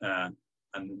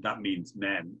 And that means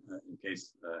men, in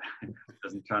case it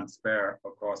doesn't transfer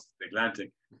across the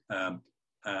Atlantic.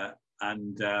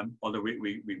 Although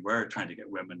we were trying to get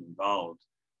women involved,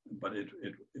 but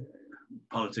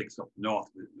politics up north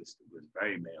was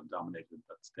very male dominated at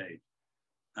that stage,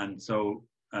 and so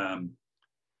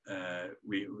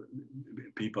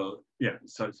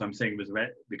so I'm saying it was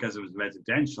because it was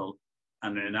residential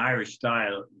and in Irish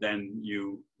style, then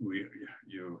you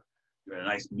had a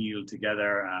nice meal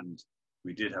together, and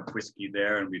we did have whiskey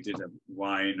there, and we did have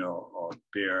wine or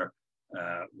beer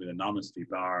with an honesty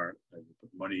bar, put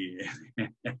money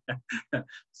in.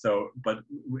 So, but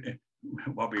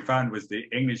what we found was the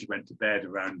English went to bed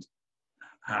around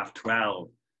 12:30,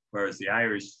 whereas the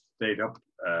Irish stayed up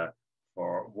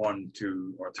for 1,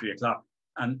 2, or 3 o'clock,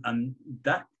 and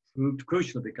that proved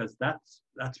crucial because that's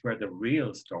where the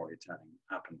real storytelling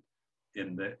happened,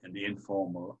 in the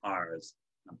informal hours,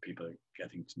 and people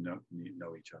getting to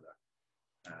know each other.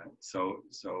 So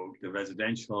the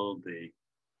residential, the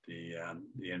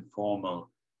informal,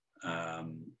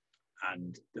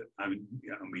 and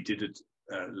we did it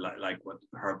like what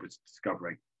Herb was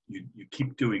discovering. You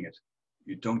keep doing it.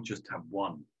 You don't just have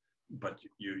one, but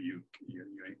you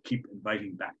keep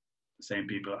inviting back the same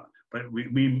people. But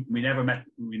we never met.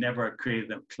 We never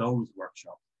created a closed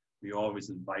workshop. We always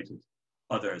invited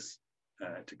others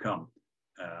to come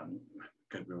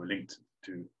because we were linked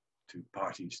to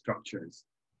party structures,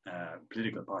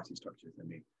 political party structures, I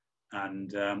mean.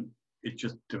 And it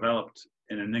just developed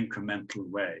in an incremental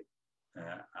way.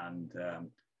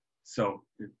 So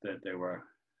it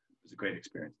was a great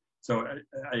experience. So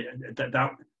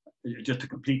that just to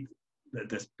complete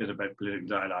this bit about political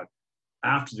dialogue,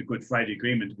 after the Good Friday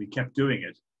Agreement, we kept doing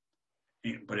it.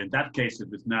 But in that case, it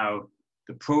was now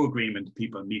the pro-agreement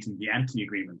people meeting the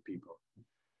anti-agreement people.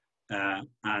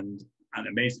 And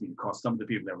amazingly, of course, some of the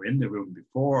people that were in the room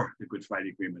before the Good Friday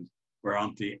Agreement were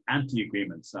on the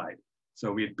anti-agreement side.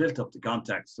 So we had built up the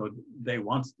contacts, so they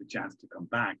wanted the chance to come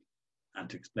back and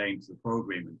to explain to the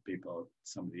pro-agreement people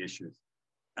some of the issues.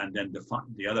 And then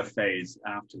the other phase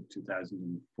after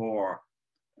 2004,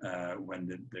 when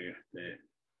the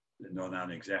Northern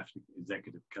Ireland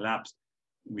executive collapsed,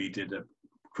 we did a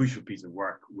crucial piece of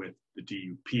work with the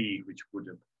DUP, which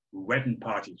weren't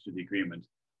party to the agreement,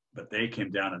 but they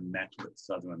came down and met with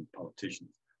Southern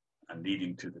politicians, and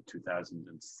leading to the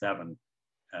 2007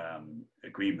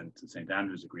 agreement, the St.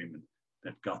 Andrews Agreement,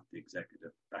 that got the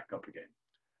executive back up again.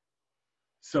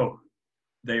 So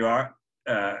they are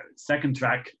second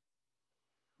track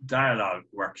dialogue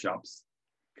workshops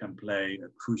can play a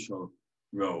crucial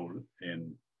role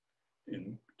in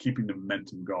keeping the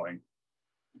momentum going,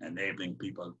 enabling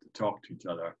people to talk to each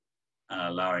other, and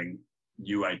allowing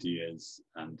new ideas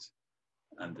and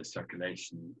the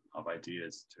circulation of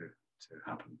ideas to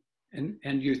happen.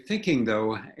 And you're thinking,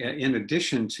 though, in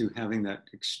addition to having that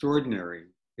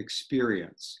extraordinary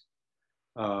experience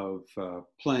of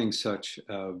playing such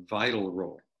a vital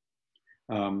role,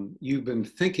 you've been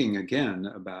thinking again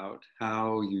about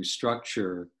how you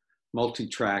structure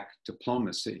multi-track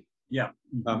diplomacy. Yeah.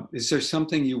 Is there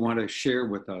something you want to share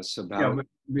with us about,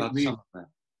 some of that?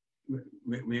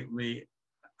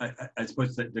 I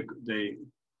suppose that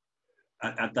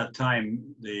at that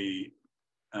time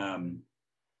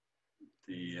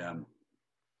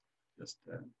is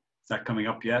that coming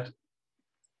up yet?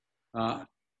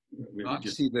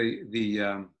 See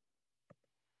the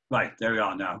right, there we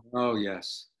are now. Oh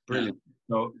yes, brilliant.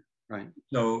 Yeah.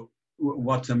 So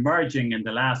what's emerging in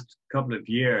the last couple of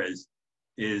years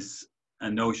is a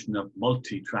notion of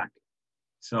multi-track.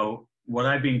 So what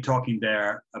I've been talking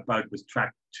there about was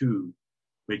track 2,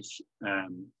 which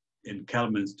in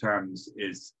Kelman's terms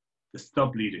is the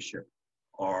sub-leadership,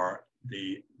 or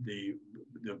the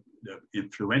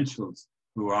influentials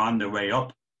who are on their way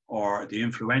up, or the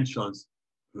influentials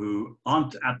who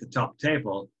aren't at the top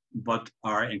table but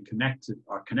are connected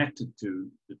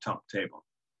to the top table.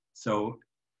 So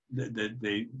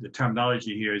the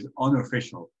terminology here is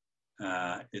unofficial.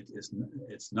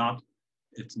 It's not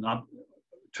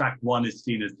track 1 is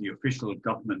seen as the official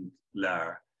government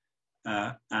layer,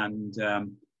 and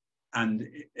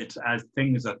it's as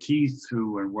things are teased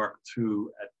through and worked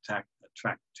through at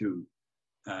track 2,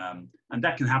 and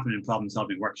that can happen in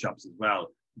problem-solving workshops as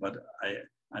well. But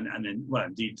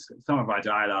indeed, some of our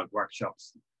dialogue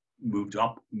workshops moved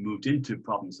into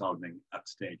problem-solving at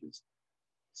stages.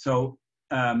 So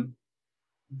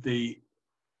the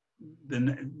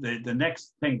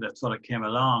next thing that sort of came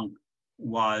along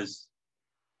was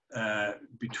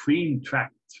between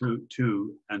track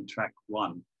 2 and track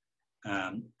 1.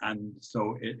 And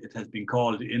so it has been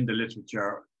called in the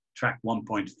literature track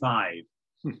 1.5.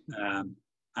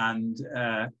 And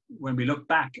when we look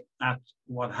back at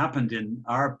what happened in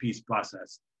our peace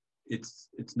process,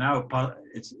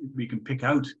 we can pick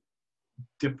out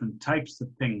different types of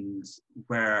things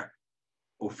where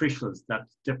officials,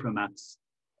 that's diplomats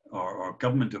or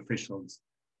government officials,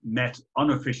 met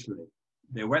unofficially.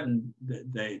 They went,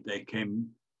 they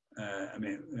came,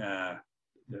 the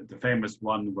famous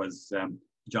one was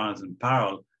Jonathan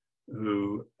Powell,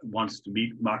 who wants to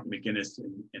meet Martin McGuinness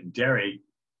in Derry,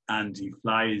 and he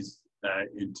flies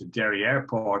into Derry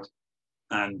Airport,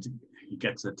 and he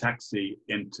gets a taxi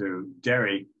into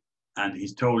Derry, and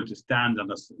he's told to stand on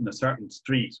a certain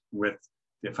street with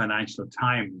the Financial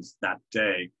Times that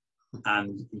day,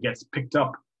 and he gets picked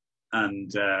up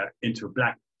and into a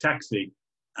black taxi,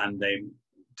 and they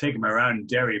take him around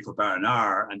Derry for about an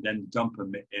hour, and then dump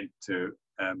him into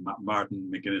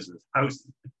Martin McGuinness's house.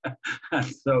 And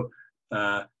so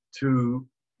that's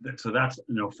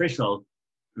an official.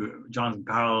 Jonathan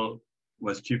Powell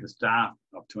was chief of staff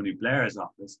of Tony Blair's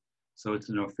office, so it's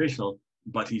an official,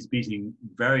 but he's meeting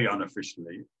very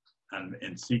unofficially and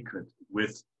in secret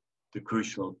with the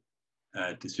crucial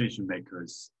decision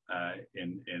makers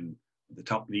in the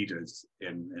top leaders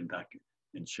in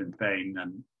Sinn Féin,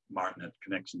 and Martin had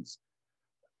connections,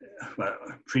 well,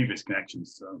 previous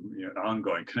connections,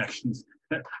 ongoing connections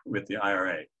with the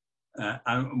IRA.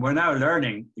 And we're now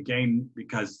learning, again,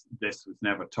 because this was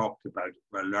never talked about,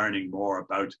 we're learning more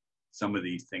about some of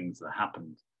these things that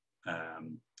happened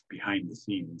behind the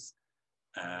scenes,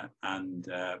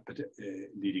 but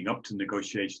leading up to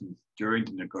negotiations, during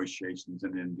the negotiations,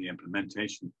 and in the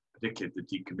implementation, particularly the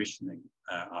decommissioning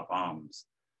of arms.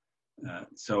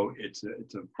 So it's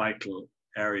a vital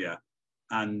area.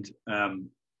 And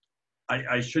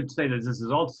I should say that this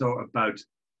is also about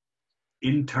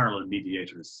internal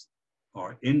mediators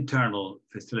or internal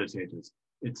facilitators.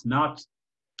 It's not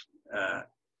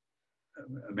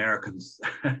Americans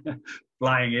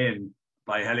flying in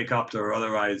by helicopter or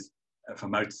otherwise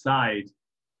from outside,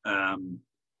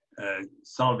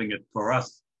 solving it for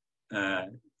us.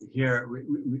 Here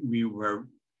we were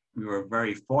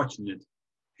very fortunate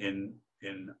in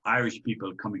Irish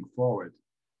people coming forward,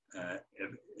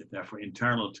 therefore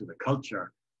internal to the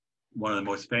culture. One of the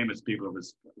most famous people who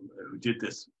did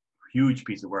this huge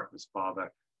piece of work was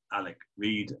Father Alec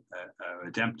Reid, a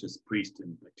Redemptorist priest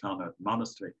in the Clonard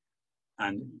Monastery,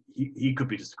 and he could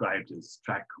be described as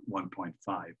track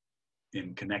 1.5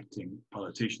 in connecting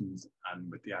politicians and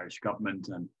with the Irish government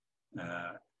and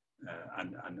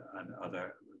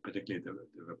other, particularly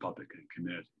the Republican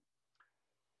community.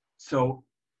 So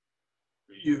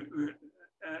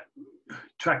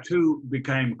track 2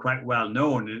 became quite well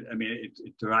known. I mean,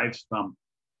 it derives from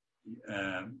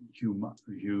Hugh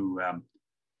Montville.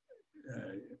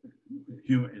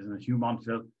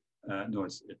 No,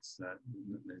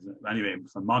 anyway,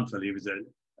 from Montville. He was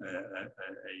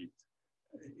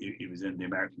he was in the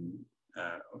American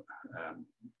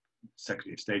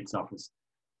Secretary of State's office,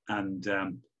 and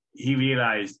he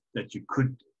realized that you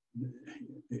could.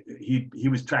 He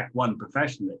was track 1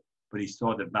 professionally, but he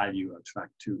saw the value of track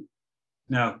 2.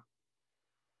 Now,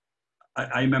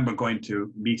 I remember going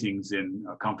to meetings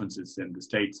or conferences in the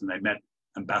States, and I met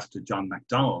Ambassador John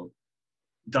MacDonald,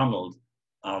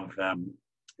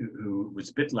 who was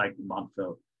a bit like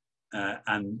Montville,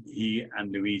 and he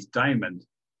and Louise Diamond,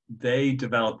 they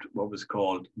developed what was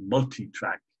called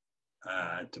multi-track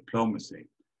diplomacy.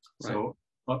 Right. So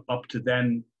up to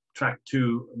then, track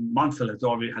 2, Montville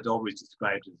had always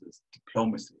described it as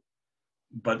diplomacy,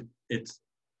 but it's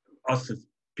us as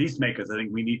peacemakers. I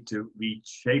think we need to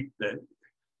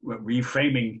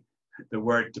reframing the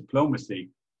word diplomacy,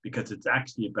 because it's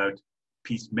actually about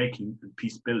peacemaking and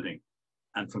peace building.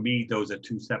 And for me, those are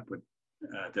two separate,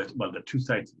 they're two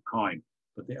sides of the coin,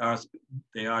 but they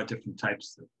are different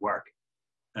types of work.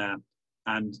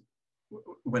 And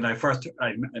when I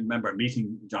remember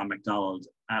meeting John MacDonald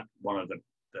at one of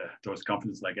those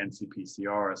conferences like NCPCR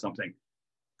or something,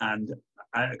 and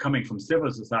coming from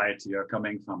civil society or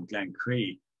coming from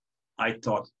Glencree, I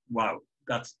thought, wow,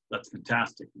 that's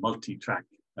fantastic, multi-track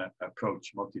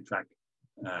approach, multi-track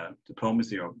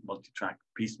diplomacy or multi-track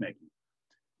peacemaking.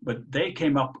 But they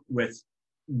came up with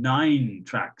 9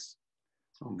 tracks,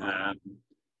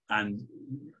 and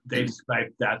they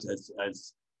described that as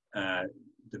the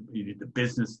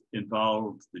business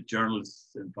involved, the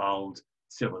journalists involved,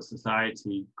 civil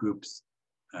society groups,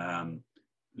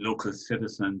 local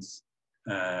citizens,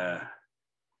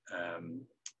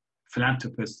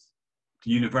 philanthropists,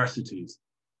 universities.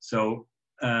 So,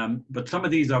 but some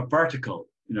of these are vertical.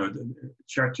 The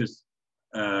churches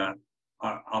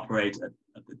operate at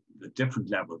the different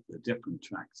levels, the different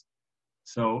tracks.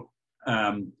 So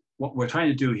what we're trying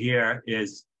to do here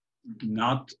is building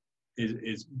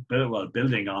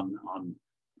on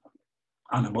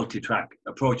on a multi-track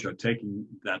approach, or taking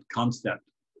that concept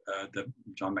that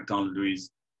John MacDonald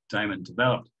Louise Diamond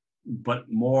developed, but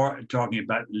more talking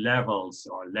about levels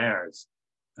or layers.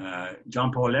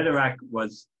 John Paul Lederach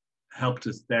helped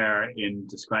us there in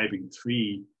describing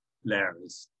 3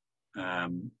 layers: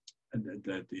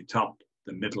 the top,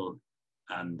 the middle,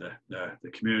 and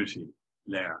the community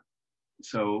layer.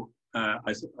 So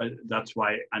that's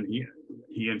why, and he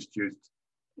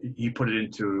put it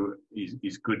into,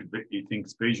 he's good, he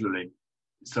thinks visually,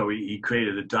 so he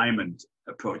created a diamond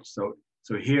approach. So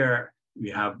here we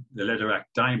have the Lederach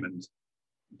diamond,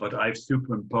 but I've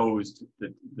superimposed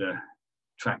the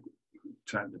track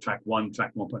 1,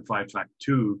 track 1.5, track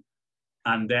 2,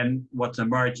 and then what's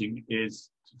emerging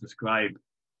is to describe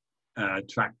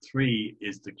track 3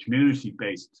 is the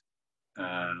community-based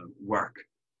work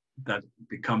that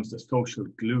becomes the social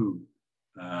glue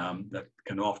that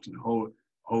can often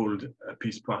hold a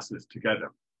peace process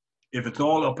together. If it's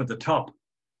all up at the top,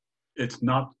 it's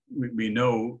not, we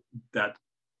know that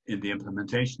in the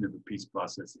implementation of a peace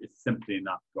process, it's simply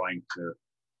not going to,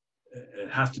 it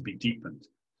has to be deepened,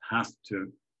 has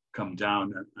to come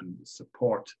down and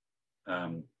support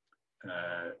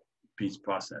peace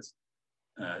process,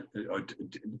 or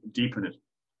deepen it.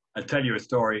 I'll tell you a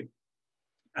story.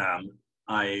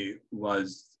 I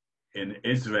was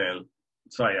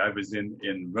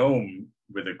in Rome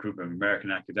with a group of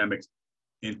American academics,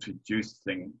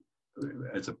 introducing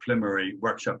as a preliminary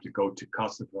workshop to go to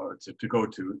Kosovo, to go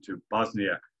to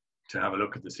Bosnia, to have a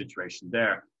look at the situation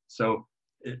there. So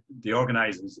the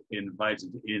organizers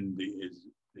invited in the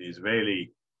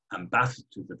Israeli ambassador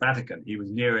to the Vatican. He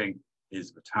was nearing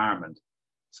his retirement.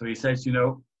 So he says, you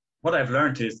know, what I've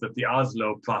learned is that the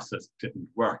Oslo process didn't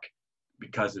work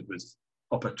because it was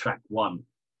up at track 1.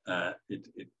 It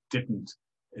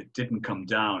didn't come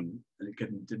down, and it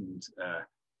didn't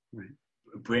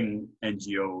bring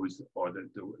NGOs or the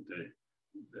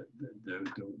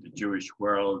Jewish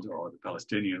world or the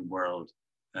Palestinian world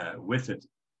with it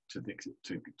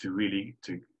to really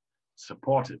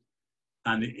support it.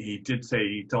 And he did say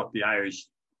he thought the Irish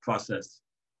process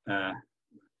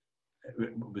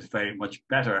was very much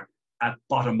better at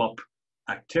bottom-up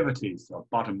activities or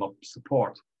bottom-up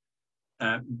support.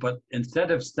 But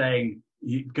instead of saying,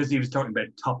 because he was talking about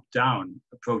top-down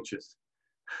approaches,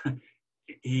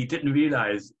 he didn't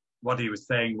realize what he was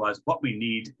saying was what we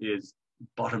need is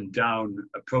bottom-down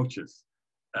approaches.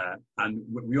 And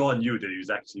we all knew that he was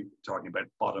actually talking about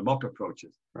bottom-up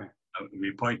approaches. Right.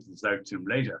 We pointed this out to him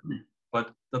later.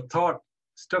 But the thought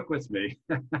stuck with me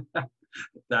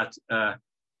that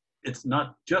it's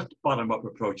not just bottom-up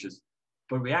approaches,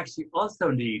 but we actually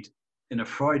also need, in a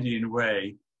Freudian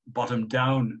way,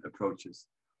 bottom-down approaches.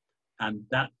 And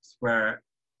that's where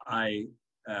I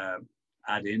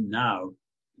add in now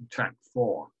track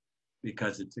 4,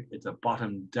 because it's a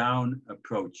bottom-down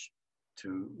approach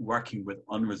to working with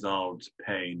unresolved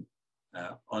pain,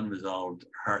 unresolved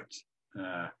hurt,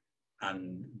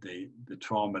 and the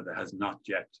trauma that has not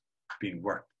yet been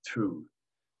worked through.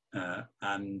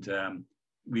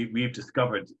 We've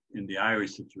discovered in the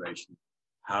Irish situation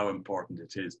how important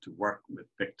it is to work with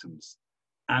victims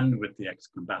and with the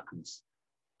ex-combatants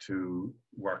to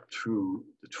work through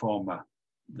the trauma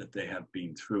that they have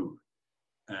been through.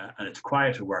 And it's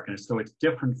quieter work, and so it's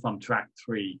different from track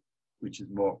 3, which is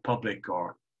more public,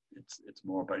 or it's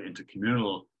more about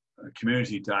intercommunal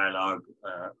community dialogue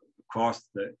across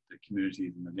the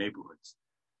communities and the neighborhoods.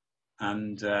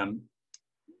 And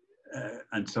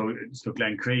so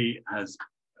Glencree has,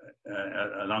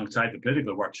 alongside the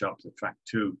political workshops of track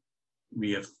 2,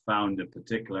 we have found a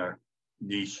particular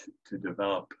niche to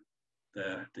develop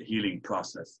the healing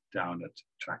process down at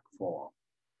track 4.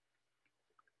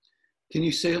 Can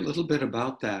you say a little bit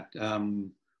about that?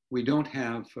 We don't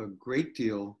have a great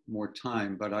deal more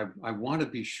time, but I want to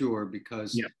be sure,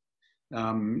 because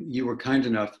you were kind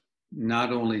enough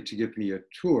not only to give me a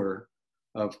tour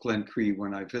of Glencree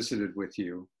when I visited with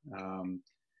you,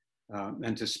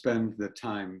 and to spend the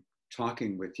time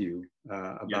talking with you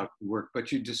about the work,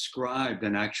 but you described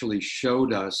and actually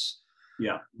showed us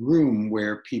room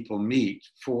where people meet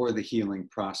for the healing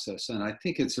process. And I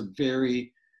think it's a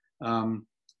very,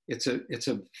 it's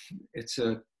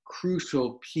a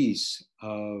crucial piece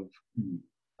of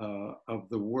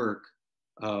the work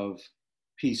of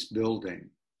peace building.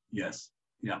 Yes.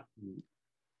 Yeah.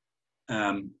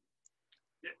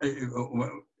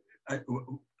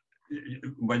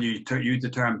 When you use the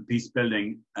term peace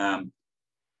building,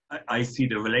 I see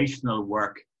the relational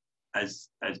work as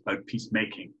about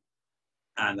peacemaking,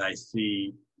 and I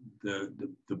see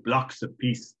the blocks of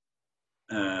peace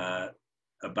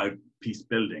about peace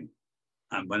building.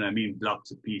 And when I mean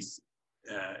blocks of peace,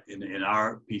 in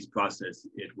our peace process,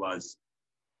 it was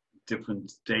different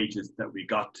stages that we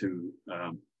got to,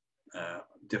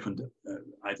 different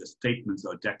either statements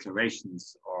or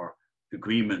declarations or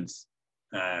agreements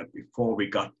before we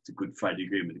got the Good Friday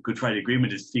Agreement. The Good Friday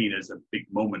Agreement is seen as a big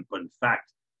moment, but in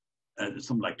fact,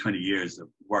 something like 20 years of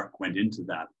work went into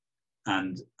that,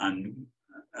 and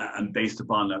based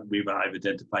upon that, I've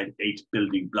identified 8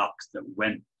 building blocks that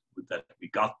we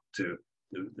got to.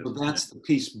 So that's the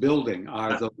peace building,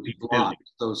 are those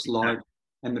blocks, those large,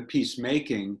 and the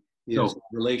peacemaking is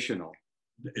relational.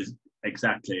 Is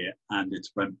exactly, and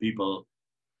it's when people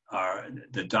are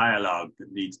the dialogue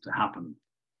that needs to happen,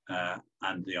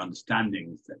 and the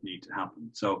understandings that need to happen.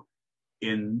 So,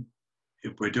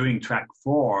 if we're doing track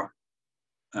 4,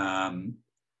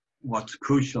 what's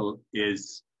crucial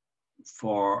is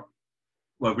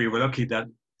we were lucky that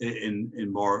in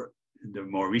the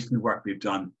more recent work we've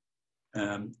done,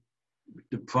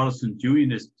 the Protestant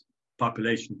Unionist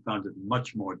population found it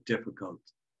much more difficult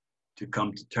to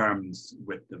come to terms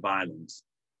with the violence.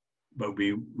 But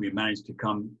we managed to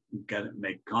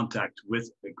make contact with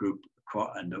a group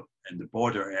in the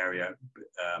border area,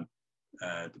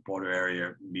 the border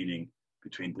area meaning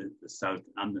between the south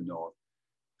and the north,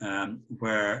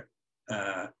 where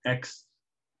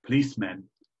ex-policemen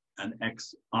and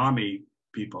ex-army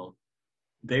people,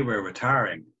 they were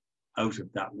retiring out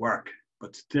of that work,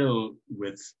 but still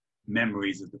with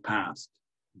memories of the past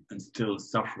and still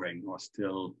suffering or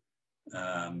still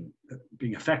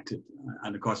being affected.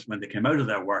 And of course, when they came out of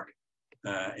their work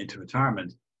into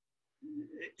retirement,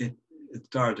 it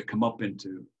started to come up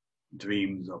into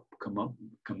dreams or come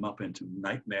up into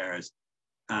nightmares.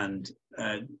 And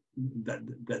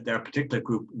their particular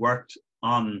group worked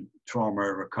on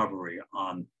trauma recovery,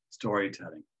 on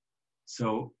storytelling.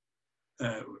 So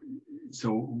the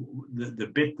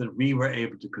bit that we were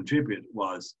able to contribute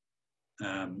was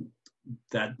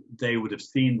that they would have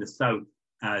seen the South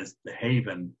as the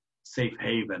haven, safe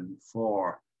haven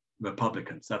for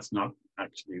Republicans. That's not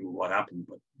actually what happened,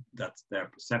 but that's their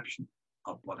perception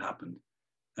of what happened.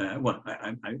 Well,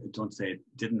 I don't say it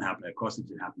didn't happen. Of course it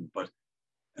did happen, but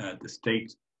the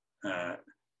state, there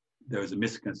was a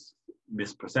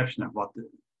misperception of what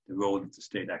the role that the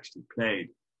state actually played.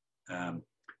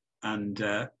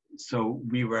 So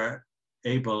we were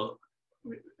able,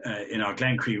 in our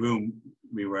Glencree room,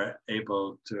 we were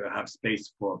able to have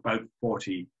space for about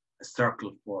 40, a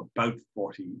circle for about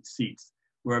 40 seats.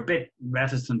 We're a bit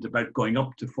reticent about going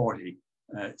up to 40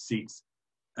 seats.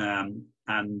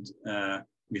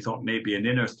 We thought maybe an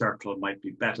inner circle might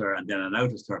be better and then an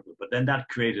outer circle, but then that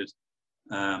created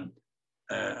a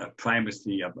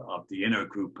primacy of the inner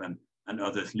group and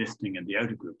others listening in the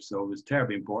outer group. So it was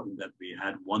terribly important that we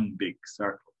had one big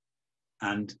circle.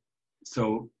 And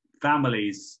so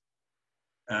families,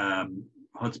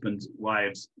 husbands,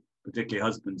 wives, particularly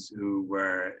husbands who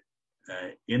were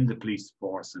in the police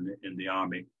force and in the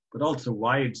army, but also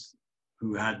wives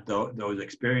who had those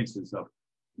experiences of,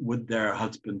 would their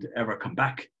husband ever come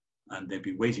back? And they'd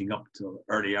be waiting up till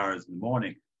early hours in the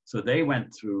morning. So they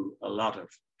went through a lot of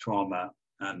trauma,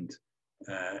 and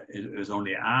it was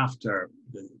only after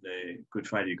the Good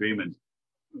Friday Agreement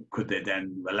could they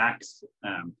then relax,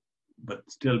 but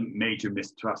still major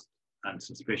mistrust and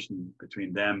suspicion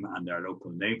between them and their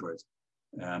local neighbours,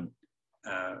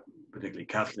 particularly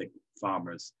Catholic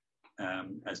farmers,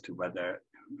 as to whether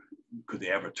could they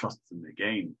ever trust them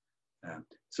again.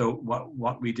 So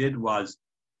what we did was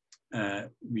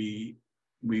we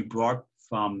brought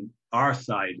from our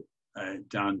side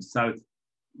down south,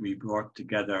 we brought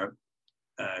together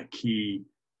key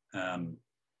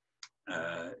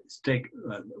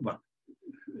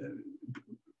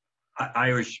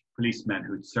Irish policemen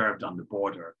who'd served on the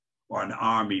border, or an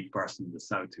army person in the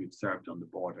south who'd served on the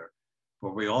border.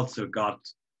 But we also got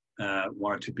 1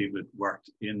 or 2 people that worked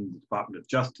in the Department of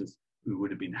Justice who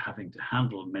would have been having to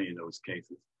handle many of those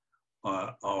cases,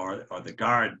 or the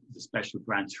Guard, the special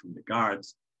branch from the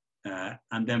Guards.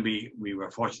 And then we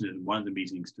were fortunate in one of the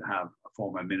meetings to have a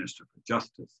former Minister for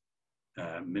Justice,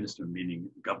 minister meaning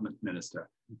government minister,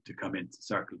 to come into the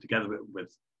circle together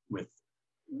with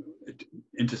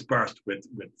interspersed with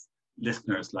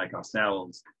listeners like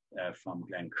ourselves from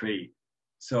Glencree.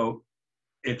 So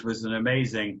it was an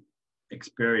amazing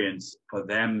experience for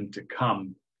them to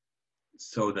come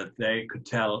so that they could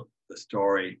tell the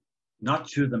story, not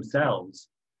to themselves,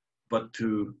 but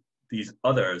to these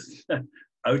others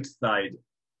outside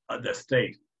the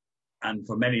state. And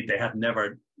for many, they had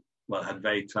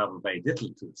traveled very little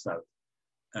to the south,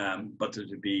 but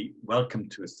to be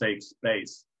welcomed to a safe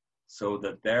space so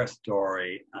that their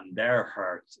story and their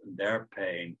hurt and their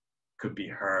pain could be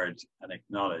heard and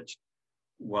acknowledged.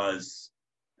 was,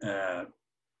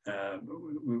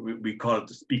 we call it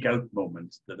the speak out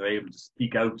moment, that they're able to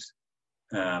speak out.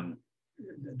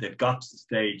 They've got to the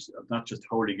stage of not just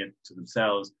holding it to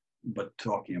themselves, but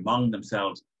talking among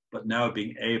themselves, but now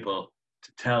being able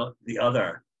to tell the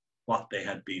other what they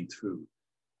had been through.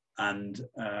 And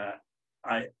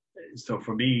so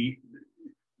for me,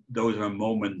 those are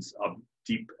moments of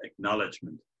deep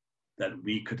acknowledgement, that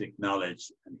we could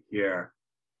acknowledge and hear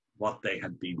what they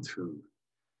had been through.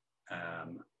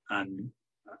 And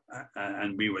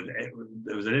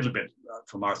there was a little bit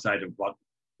from our side of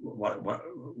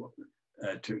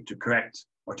to correct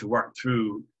or to work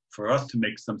through, for us to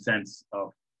make some sense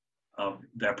of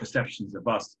their perceptions of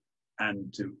us,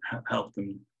 and to help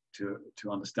them to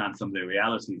understand some of the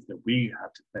realities that we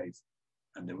had to face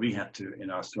and that we had to in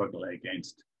our struggle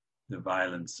against the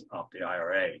violence of the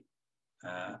IRA.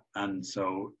 And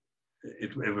so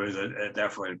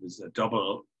therefore it was a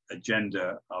double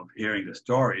agenda of hearing the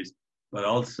stories, but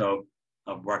also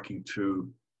of working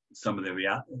through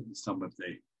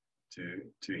to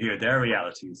hear their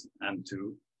realities and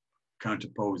to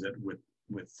counterpose it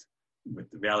with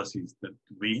the realities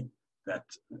that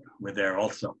were there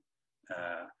also,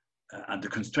 and the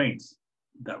constraints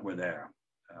that were there.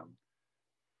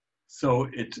 So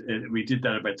we did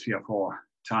that about 3 or 4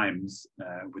 times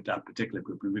with that particular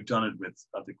group, and we've done it with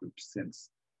other groups since.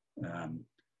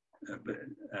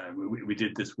 We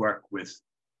did this work with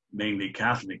mainly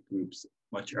Catholic groups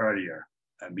much earlier,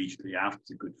 immediately after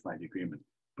the Good Friday Agreement.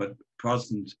 But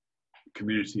Protestant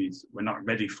communities were not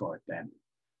ready for it then.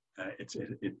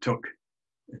 It took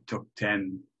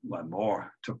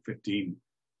 15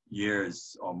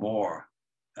 years or more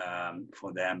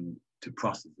for them to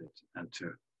process it and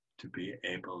to be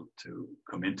able to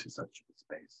come into such a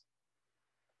space.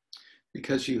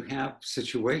 Because you have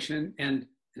situation, and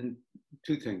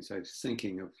 2 things I was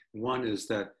thinking of. One is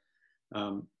that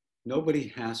nobody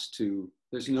has to,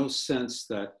 there's no sense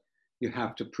that you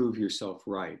have to prove yourself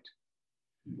right.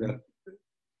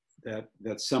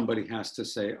 That somebody has to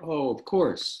say, oh, of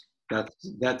course,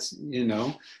 that's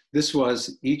this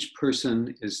was, each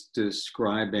person is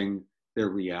describing their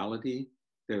reality,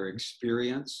 their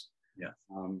experience,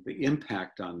 the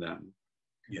impact on them,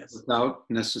 without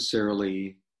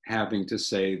necessarily having to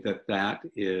say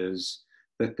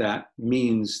that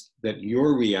means that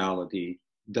your reality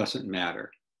doesn't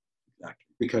matter,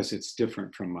 because it's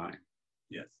different from mine.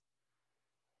 Yes,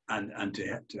 and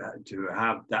to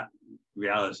have that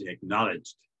reality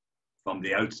acknowledged from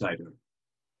the outsider,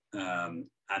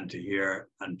 and to hear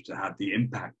and to have the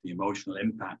impact, the emotional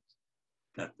impact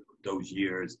that those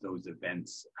years, those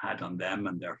events had on them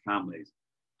and their families,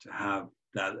 to have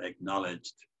that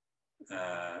acknowledged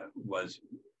was,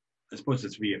 I suppose,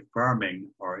 it's reaffirming,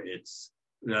 or it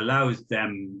allows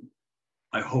them,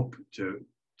 I hope, to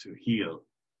heal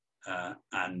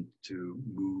and to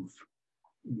move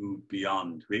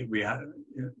beyond. We have,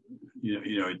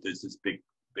 there's this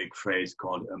big phrase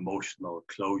called emotional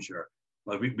closure.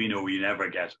 Well, we know we never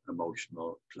get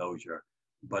emotional closure,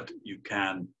 but you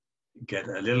can get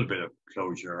a little bit of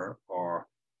closure, or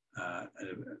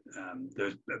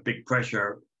there's a big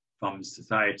pressure from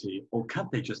society. Oh, can't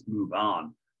they just move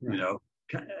on? Right.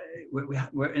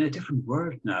 We're in a different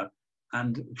world now,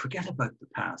 and forget about the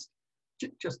past.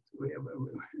 Just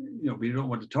we don't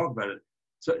want to talk about it.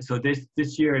 So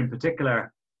this year in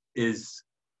particular is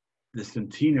the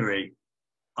centenary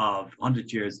of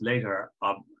 100 years later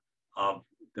of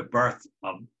the birth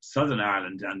of Southern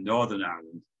Ireland and Northern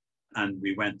Ireland, and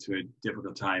we went through a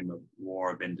difficult time of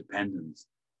War of Independence.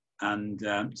 And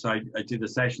so I did a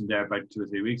session there about 2 or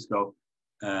 3 weeks ago,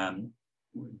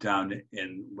 down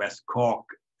in West Cork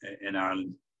in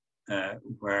Ireland,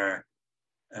 where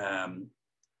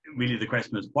really the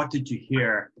question was, what did you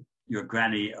hear your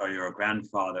granny or your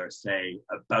grandfather say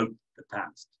about the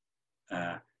past?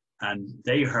 And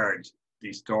they heard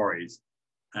these stories,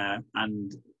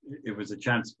 and it was a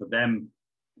chance for them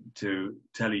to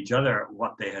tell each other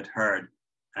what they had heard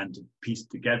and to piece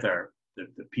together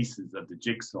the pieces of the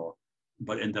jigsaw,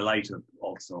 but in the light of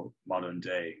also modern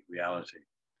day reality.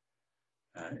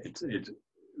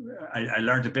 I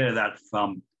learned a bit of that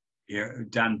from here.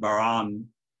 Dan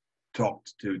Baran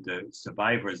talked to the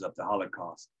survivors of the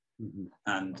Holocaust,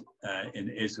 and in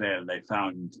Israel they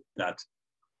found that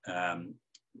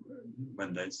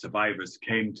when the survivors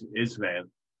came to Israel,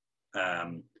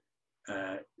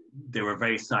 they were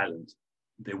very silent.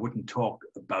 They wouldn't talk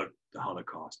about the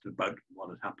Holocaust, about what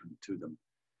had happened to them.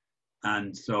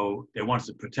 And so they wanted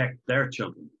to protect their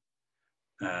children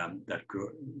that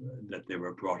they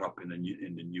were brought up in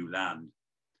the new land.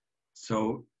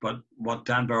 So, but what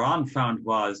Dan Baron found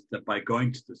was that by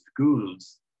going to the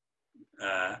schools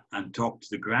and talk to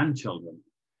the grandchildren,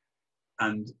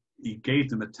 and he gave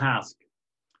them a task.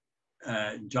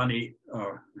 Johnny,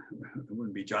 or it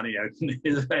wouldn't be Johnny out in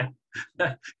Israel.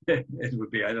 It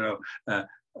would be, I don't know,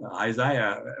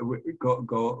 Isaiah,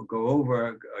 go over,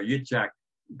 or Yitzhak,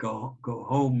 go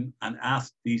home and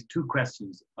ask these two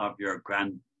questions of your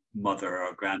grandmother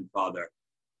or grandfather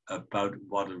about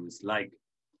what it was like.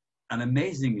 And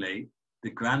amazingly,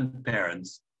 the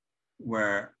grandparents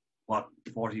were,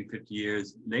 40, 50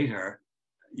 years later,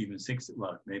 even 60,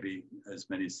 well, maybe as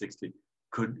many as 60,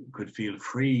 could feel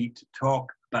free to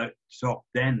talk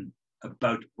then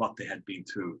about what they had been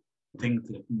through, things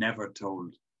that never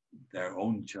told their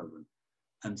own children.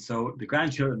 And so the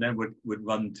grandchildren then would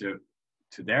run to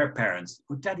their parents.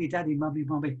 Oh, daddy, mommy,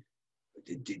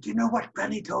 do you know what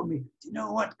Granny told me? Do you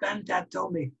know what Granddad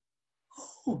told me?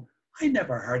 Oh, I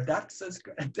never heard that, says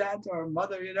Granddad or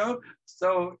mother, you know.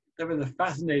 So there was a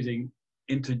fascinating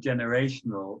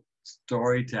intergenerational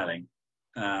storytelling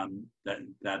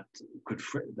that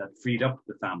freed up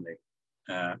the family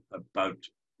about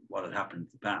what had happened in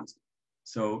the past.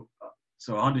 So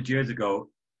 100 years ago,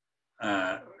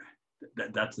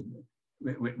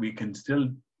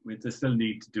 we still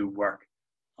need to do work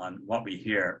on what we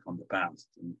hear from the past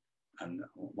and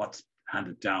what's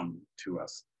handed down to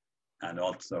us, and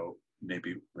also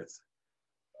maybe with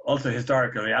also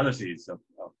historical realities of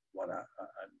what that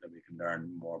we can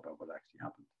learn more about what actually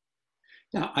happened.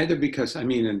 Yeah, either because, I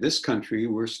mean, in this country,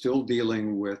 we're still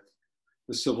dealing with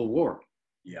the Civil War.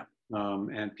 Yeah.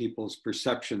 And people's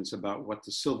perceptions about what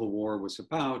the Civil War was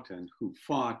about and who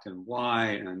fought and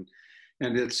why. And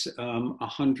it's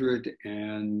 100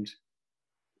 and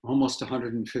almost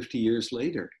 150 years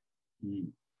later.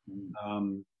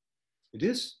 Mm-hmm. It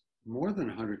is more than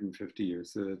 150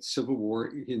 years. The Civil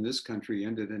War in this country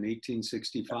ended in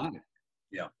 1865.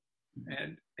 Yeah.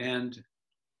 And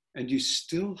you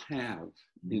still have,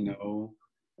 you know,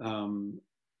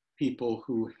 people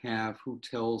who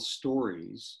tell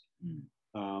stories.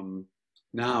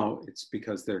 Now it's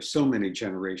because there's so many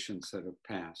generations that have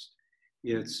passed.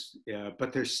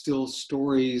 But there's still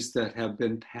stories that have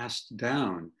been passed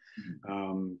down,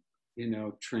 you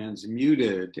know,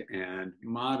 transmuted and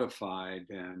modified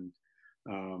and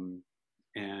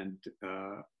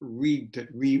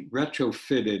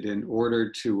retrofitted in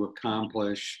order to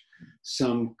accomplish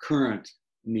some current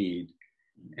need.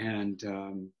 And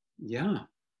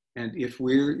and if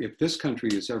this country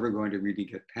is ever going to really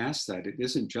get past that, it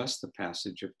isn't just the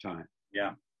passage of time.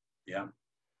 Yeah,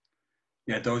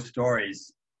 those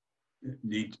stories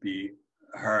need to be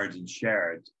heard and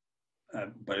shared,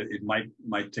 but it might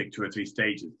take 2 or 3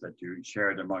 stages that you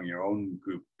share it among your own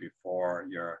group before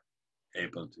you're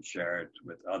able to share it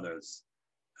with others.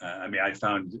 I mean, I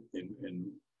found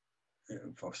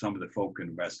for some of the folk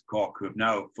in West Cork who have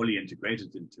now fully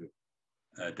integrated into,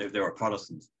 they were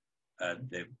Protestants,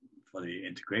 they've fully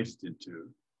integrated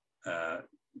into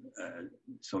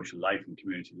social life and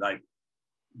community life,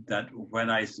 that when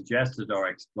I suggested or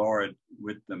explored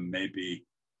with them, maybe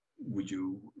would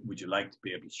you like to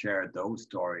be able to share those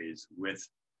stories with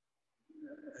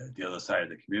the other side of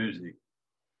the community,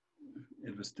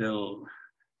 it was still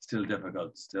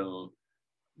difficult. They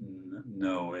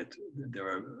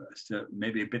were still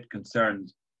maybe a bit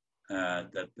concerned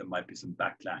that there might be some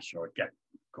backlash or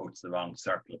go to the wrong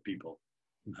circle of people,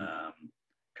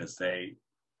 because they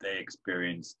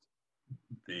experienced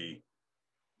the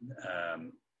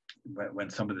when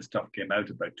some of the stuff came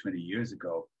out about 20 years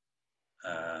ago,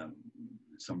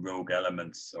 some rogue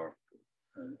elements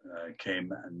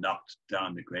came and knocked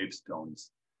down the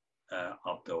gravestones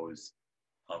of those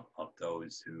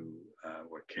who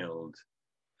were killed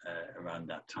around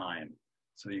that time.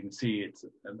 So you can see it's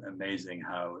amazing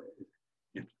how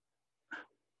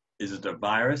is it a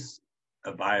virus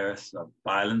of violence,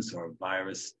 or a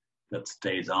virus that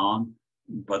stays on,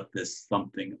 but there's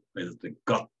something, there's the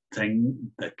gut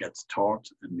thing that gets taught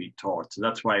and retaught. So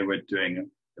that's why we're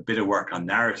doing a bit of work on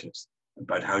narratives,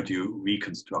 about how do you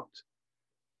reconstruct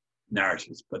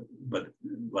narratives. But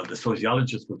well, the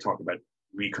sociologists will talk about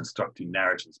reconstructing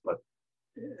narratives, but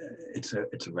it's a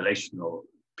relational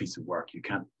piece of work. You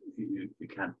can't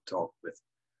talk with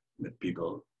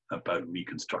people about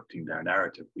reconstructing their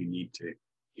narrative. We need to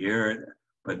hear,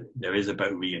 but there is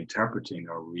about reinterpreting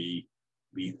or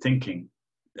rethinking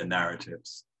the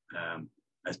narratives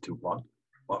as to what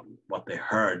they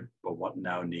heard, but what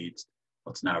now needs,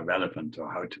 what's now relevant, or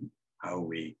how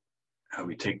we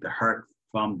take the hurt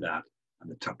from that and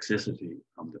the toxicity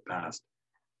from the past,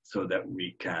 so that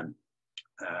we can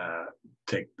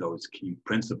take those key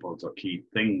principles or key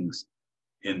things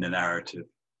in the narrative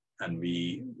and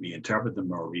we interpret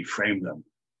them or reframe them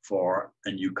for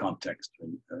a new context, a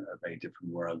very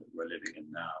different world that we're living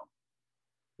in now.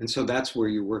 And so that's where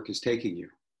your work is taking you.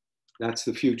 That's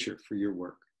the future for your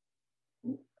work.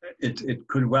 It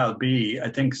could well be. I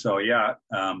think so. Yeah.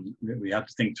 We have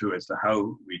to think through as to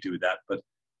how we do that. But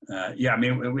yeah, I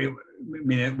mean, we've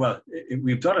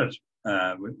done it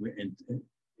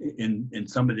in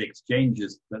some of the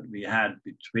exchanges that we had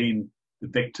between the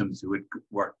victims who had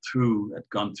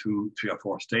gone through 3 or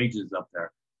 4 stages of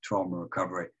their trauma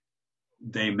recovery.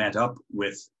 They met up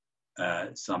with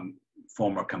some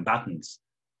former combatants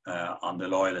on the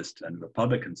Loyalist and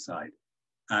Republican side,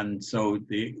 and so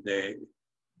the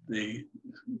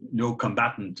no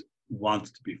combatant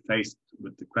wants to be faced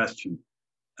with the question: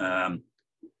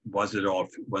 was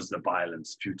the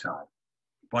violence futile?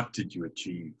 What did you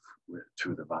achieve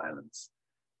through the violence?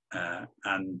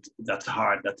 And that's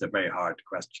hard. That's a very hard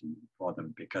question for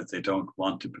them because they don't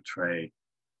want to betray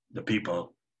the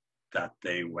people that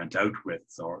they went out with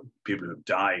or people who have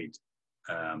died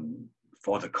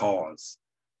for the cause.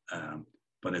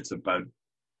 But it's about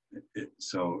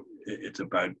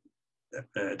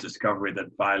a discovery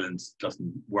that violence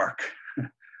doesn't work,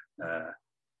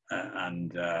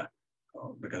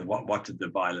 because what did the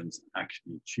violence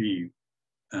actually achieve?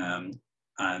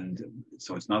 And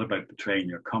so it's not about betraying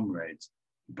your comrades,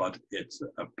 but it's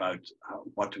about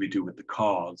what do we do with the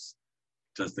cause?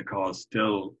 Does the cause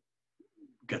still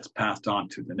gets passed on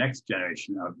to the next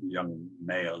generation of young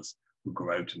males who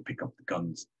go out and pick up the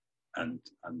guns and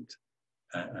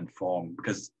form?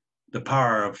 Because the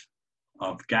power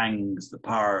of gangs, the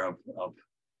power of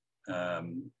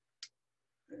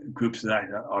groups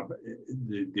that are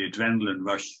the adrenaline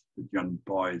rush that young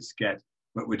boys get.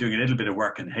 But we're doing a little bit of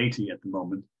work in Haiti at the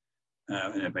moment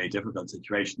in a very difficult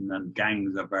situation, and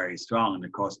gangs are very strong. And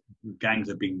of course, gangs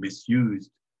are being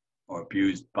misused or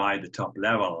abused by the top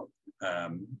level,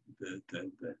 the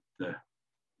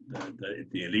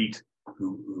elite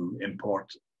who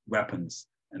import weapons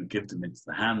and give them into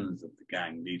the hands of the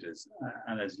gang leaders.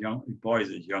 And as boys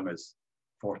as young as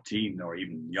 14 or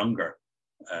even younger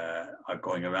are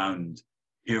going around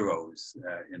heroes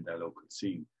in their local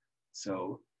scene.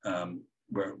 So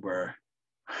we're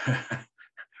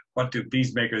what do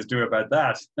peacemakers do about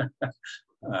that?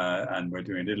 And we're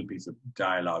doing a little piece of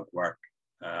dialogue work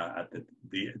at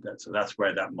so that's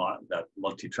where that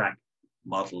multi-track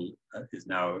model is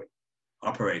now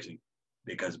operating,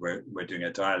 because we're doing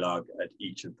a dialogue at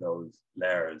each of those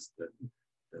layers, the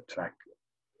track,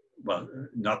 well,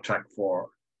 not track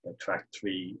 4, but track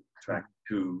 3, track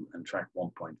 2, and track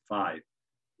 1.5.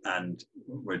 And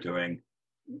we've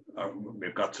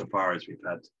got so far as we've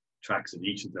had tracks at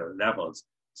each of the levels.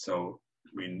 So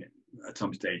at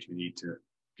some stage we need to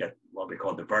get what we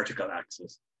call the vertical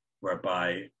axis,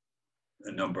 whereby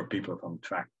a number of people from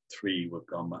track 3 will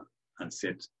come and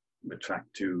sit with track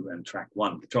 2 and track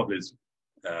 1. The trouble is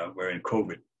we're in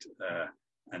COVID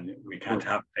and we can't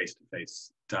have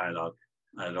face-to-face dialogue,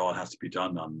 and it all has to be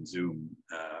done on Zoom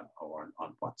or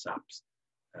on WhatsApps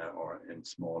or in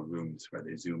small rooms where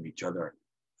they Zoom each other.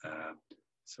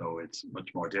 So it's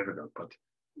much more difficult, but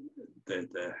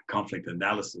the conflict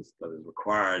analysis that is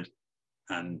required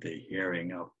and the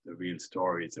hearing of the real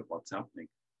stories of what's happening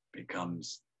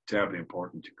becomes terribly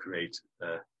important to create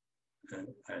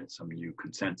some new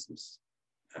consensus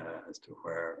as to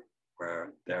where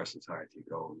their society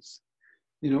goes.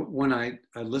 You know, when I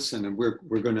listen, and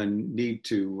we're going to need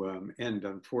to end,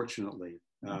 unfortunately,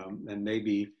 and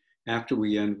maybe after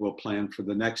we end, we'll plan for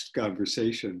the next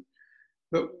conversation.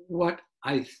 But what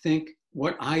I take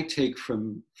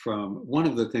from one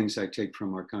of the things I take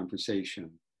from our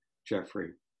conversation,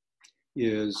 Geoffrey,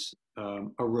 is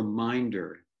a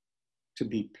reminder to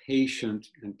be patient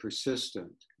and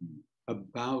persistent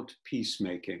about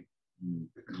peacemaking,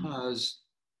 because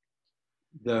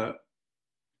the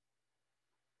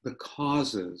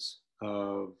causes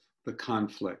of the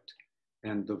conflict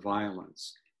and the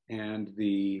violence and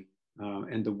the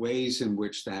ways in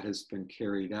which that has been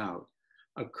carried out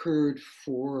occurred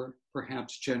for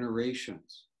perhaps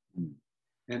generations.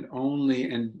 And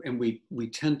we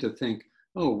tend to think,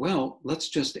 oh, well, let's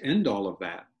just end all of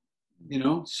that. You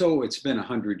know, so it's been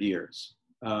 100 years.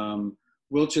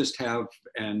 We'll just have,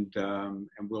 and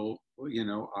we'll, you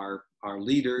know, our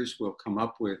leaders will come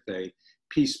up with a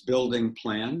peace building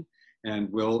plan,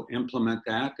 and we'll implement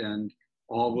that, and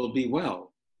all will be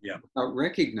well. Yeah. Without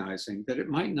recognizing that it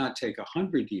might not take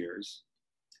 100 years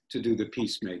to do the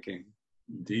peacemaking.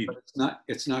 Indeed. But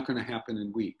it's not going to happen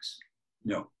in weeks.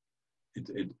 No.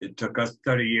 it took us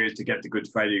 30 years to get the Good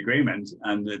Friday Agreement,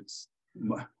 and it's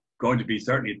going to be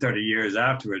certainly 30 years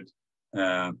after it,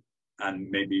 and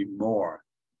maybe more.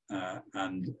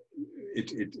 And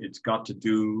it's got to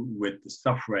do with the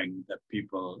suffering that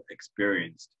people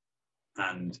experienced,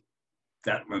 and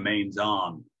that remains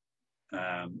on.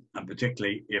 And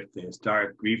particularly if the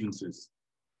historic grievances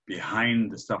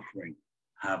behind the suffering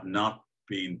have not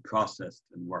been processed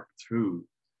and worked through,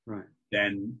 right,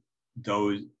 then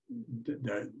the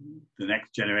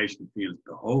next generation feels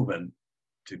beholden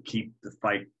to keep the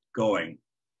fight going,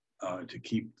 to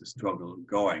keep the struggle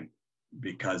going,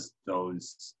 because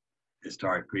those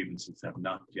historic grievances have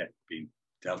not yet been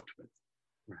dealt with.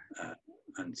 Right.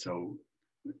 And so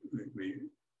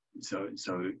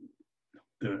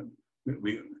the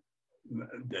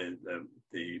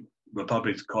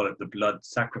Republics call it the blood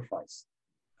sacrifice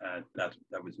that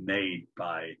was made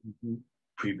by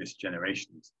previous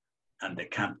generations, and they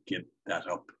can't give that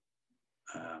up.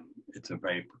 It's a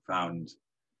very profound.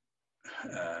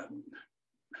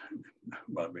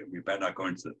 Well, we better not go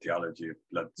into the theology of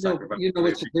blood sacrifice. You know,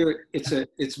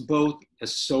 it's both a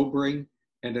sobering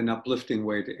and an uplifting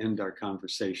way to end our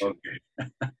conversation.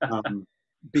 Okay.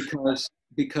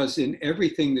 Because in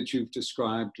everything that you've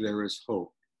described, there is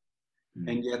hope.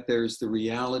 And yet there's the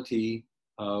reality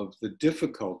of the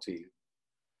difficulty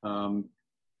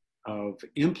of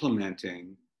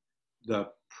implementing the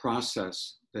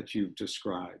process that you've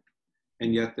described.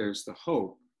 And yet there's the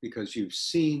hope, because you've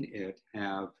seen it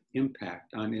have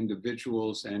impact on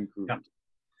individuals and groups.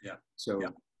 Yeah. So,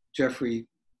 Geoffrey,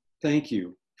 thank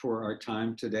you for our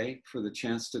time today, for the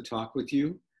chance to talk with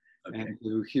you and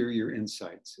to hear your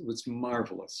insights. It was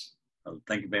marvelous. Well,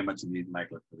 thank you very much indeed,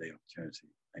 Michael, for the opportunity.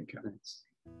 Thank you.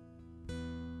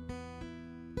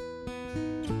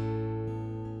 Thanks.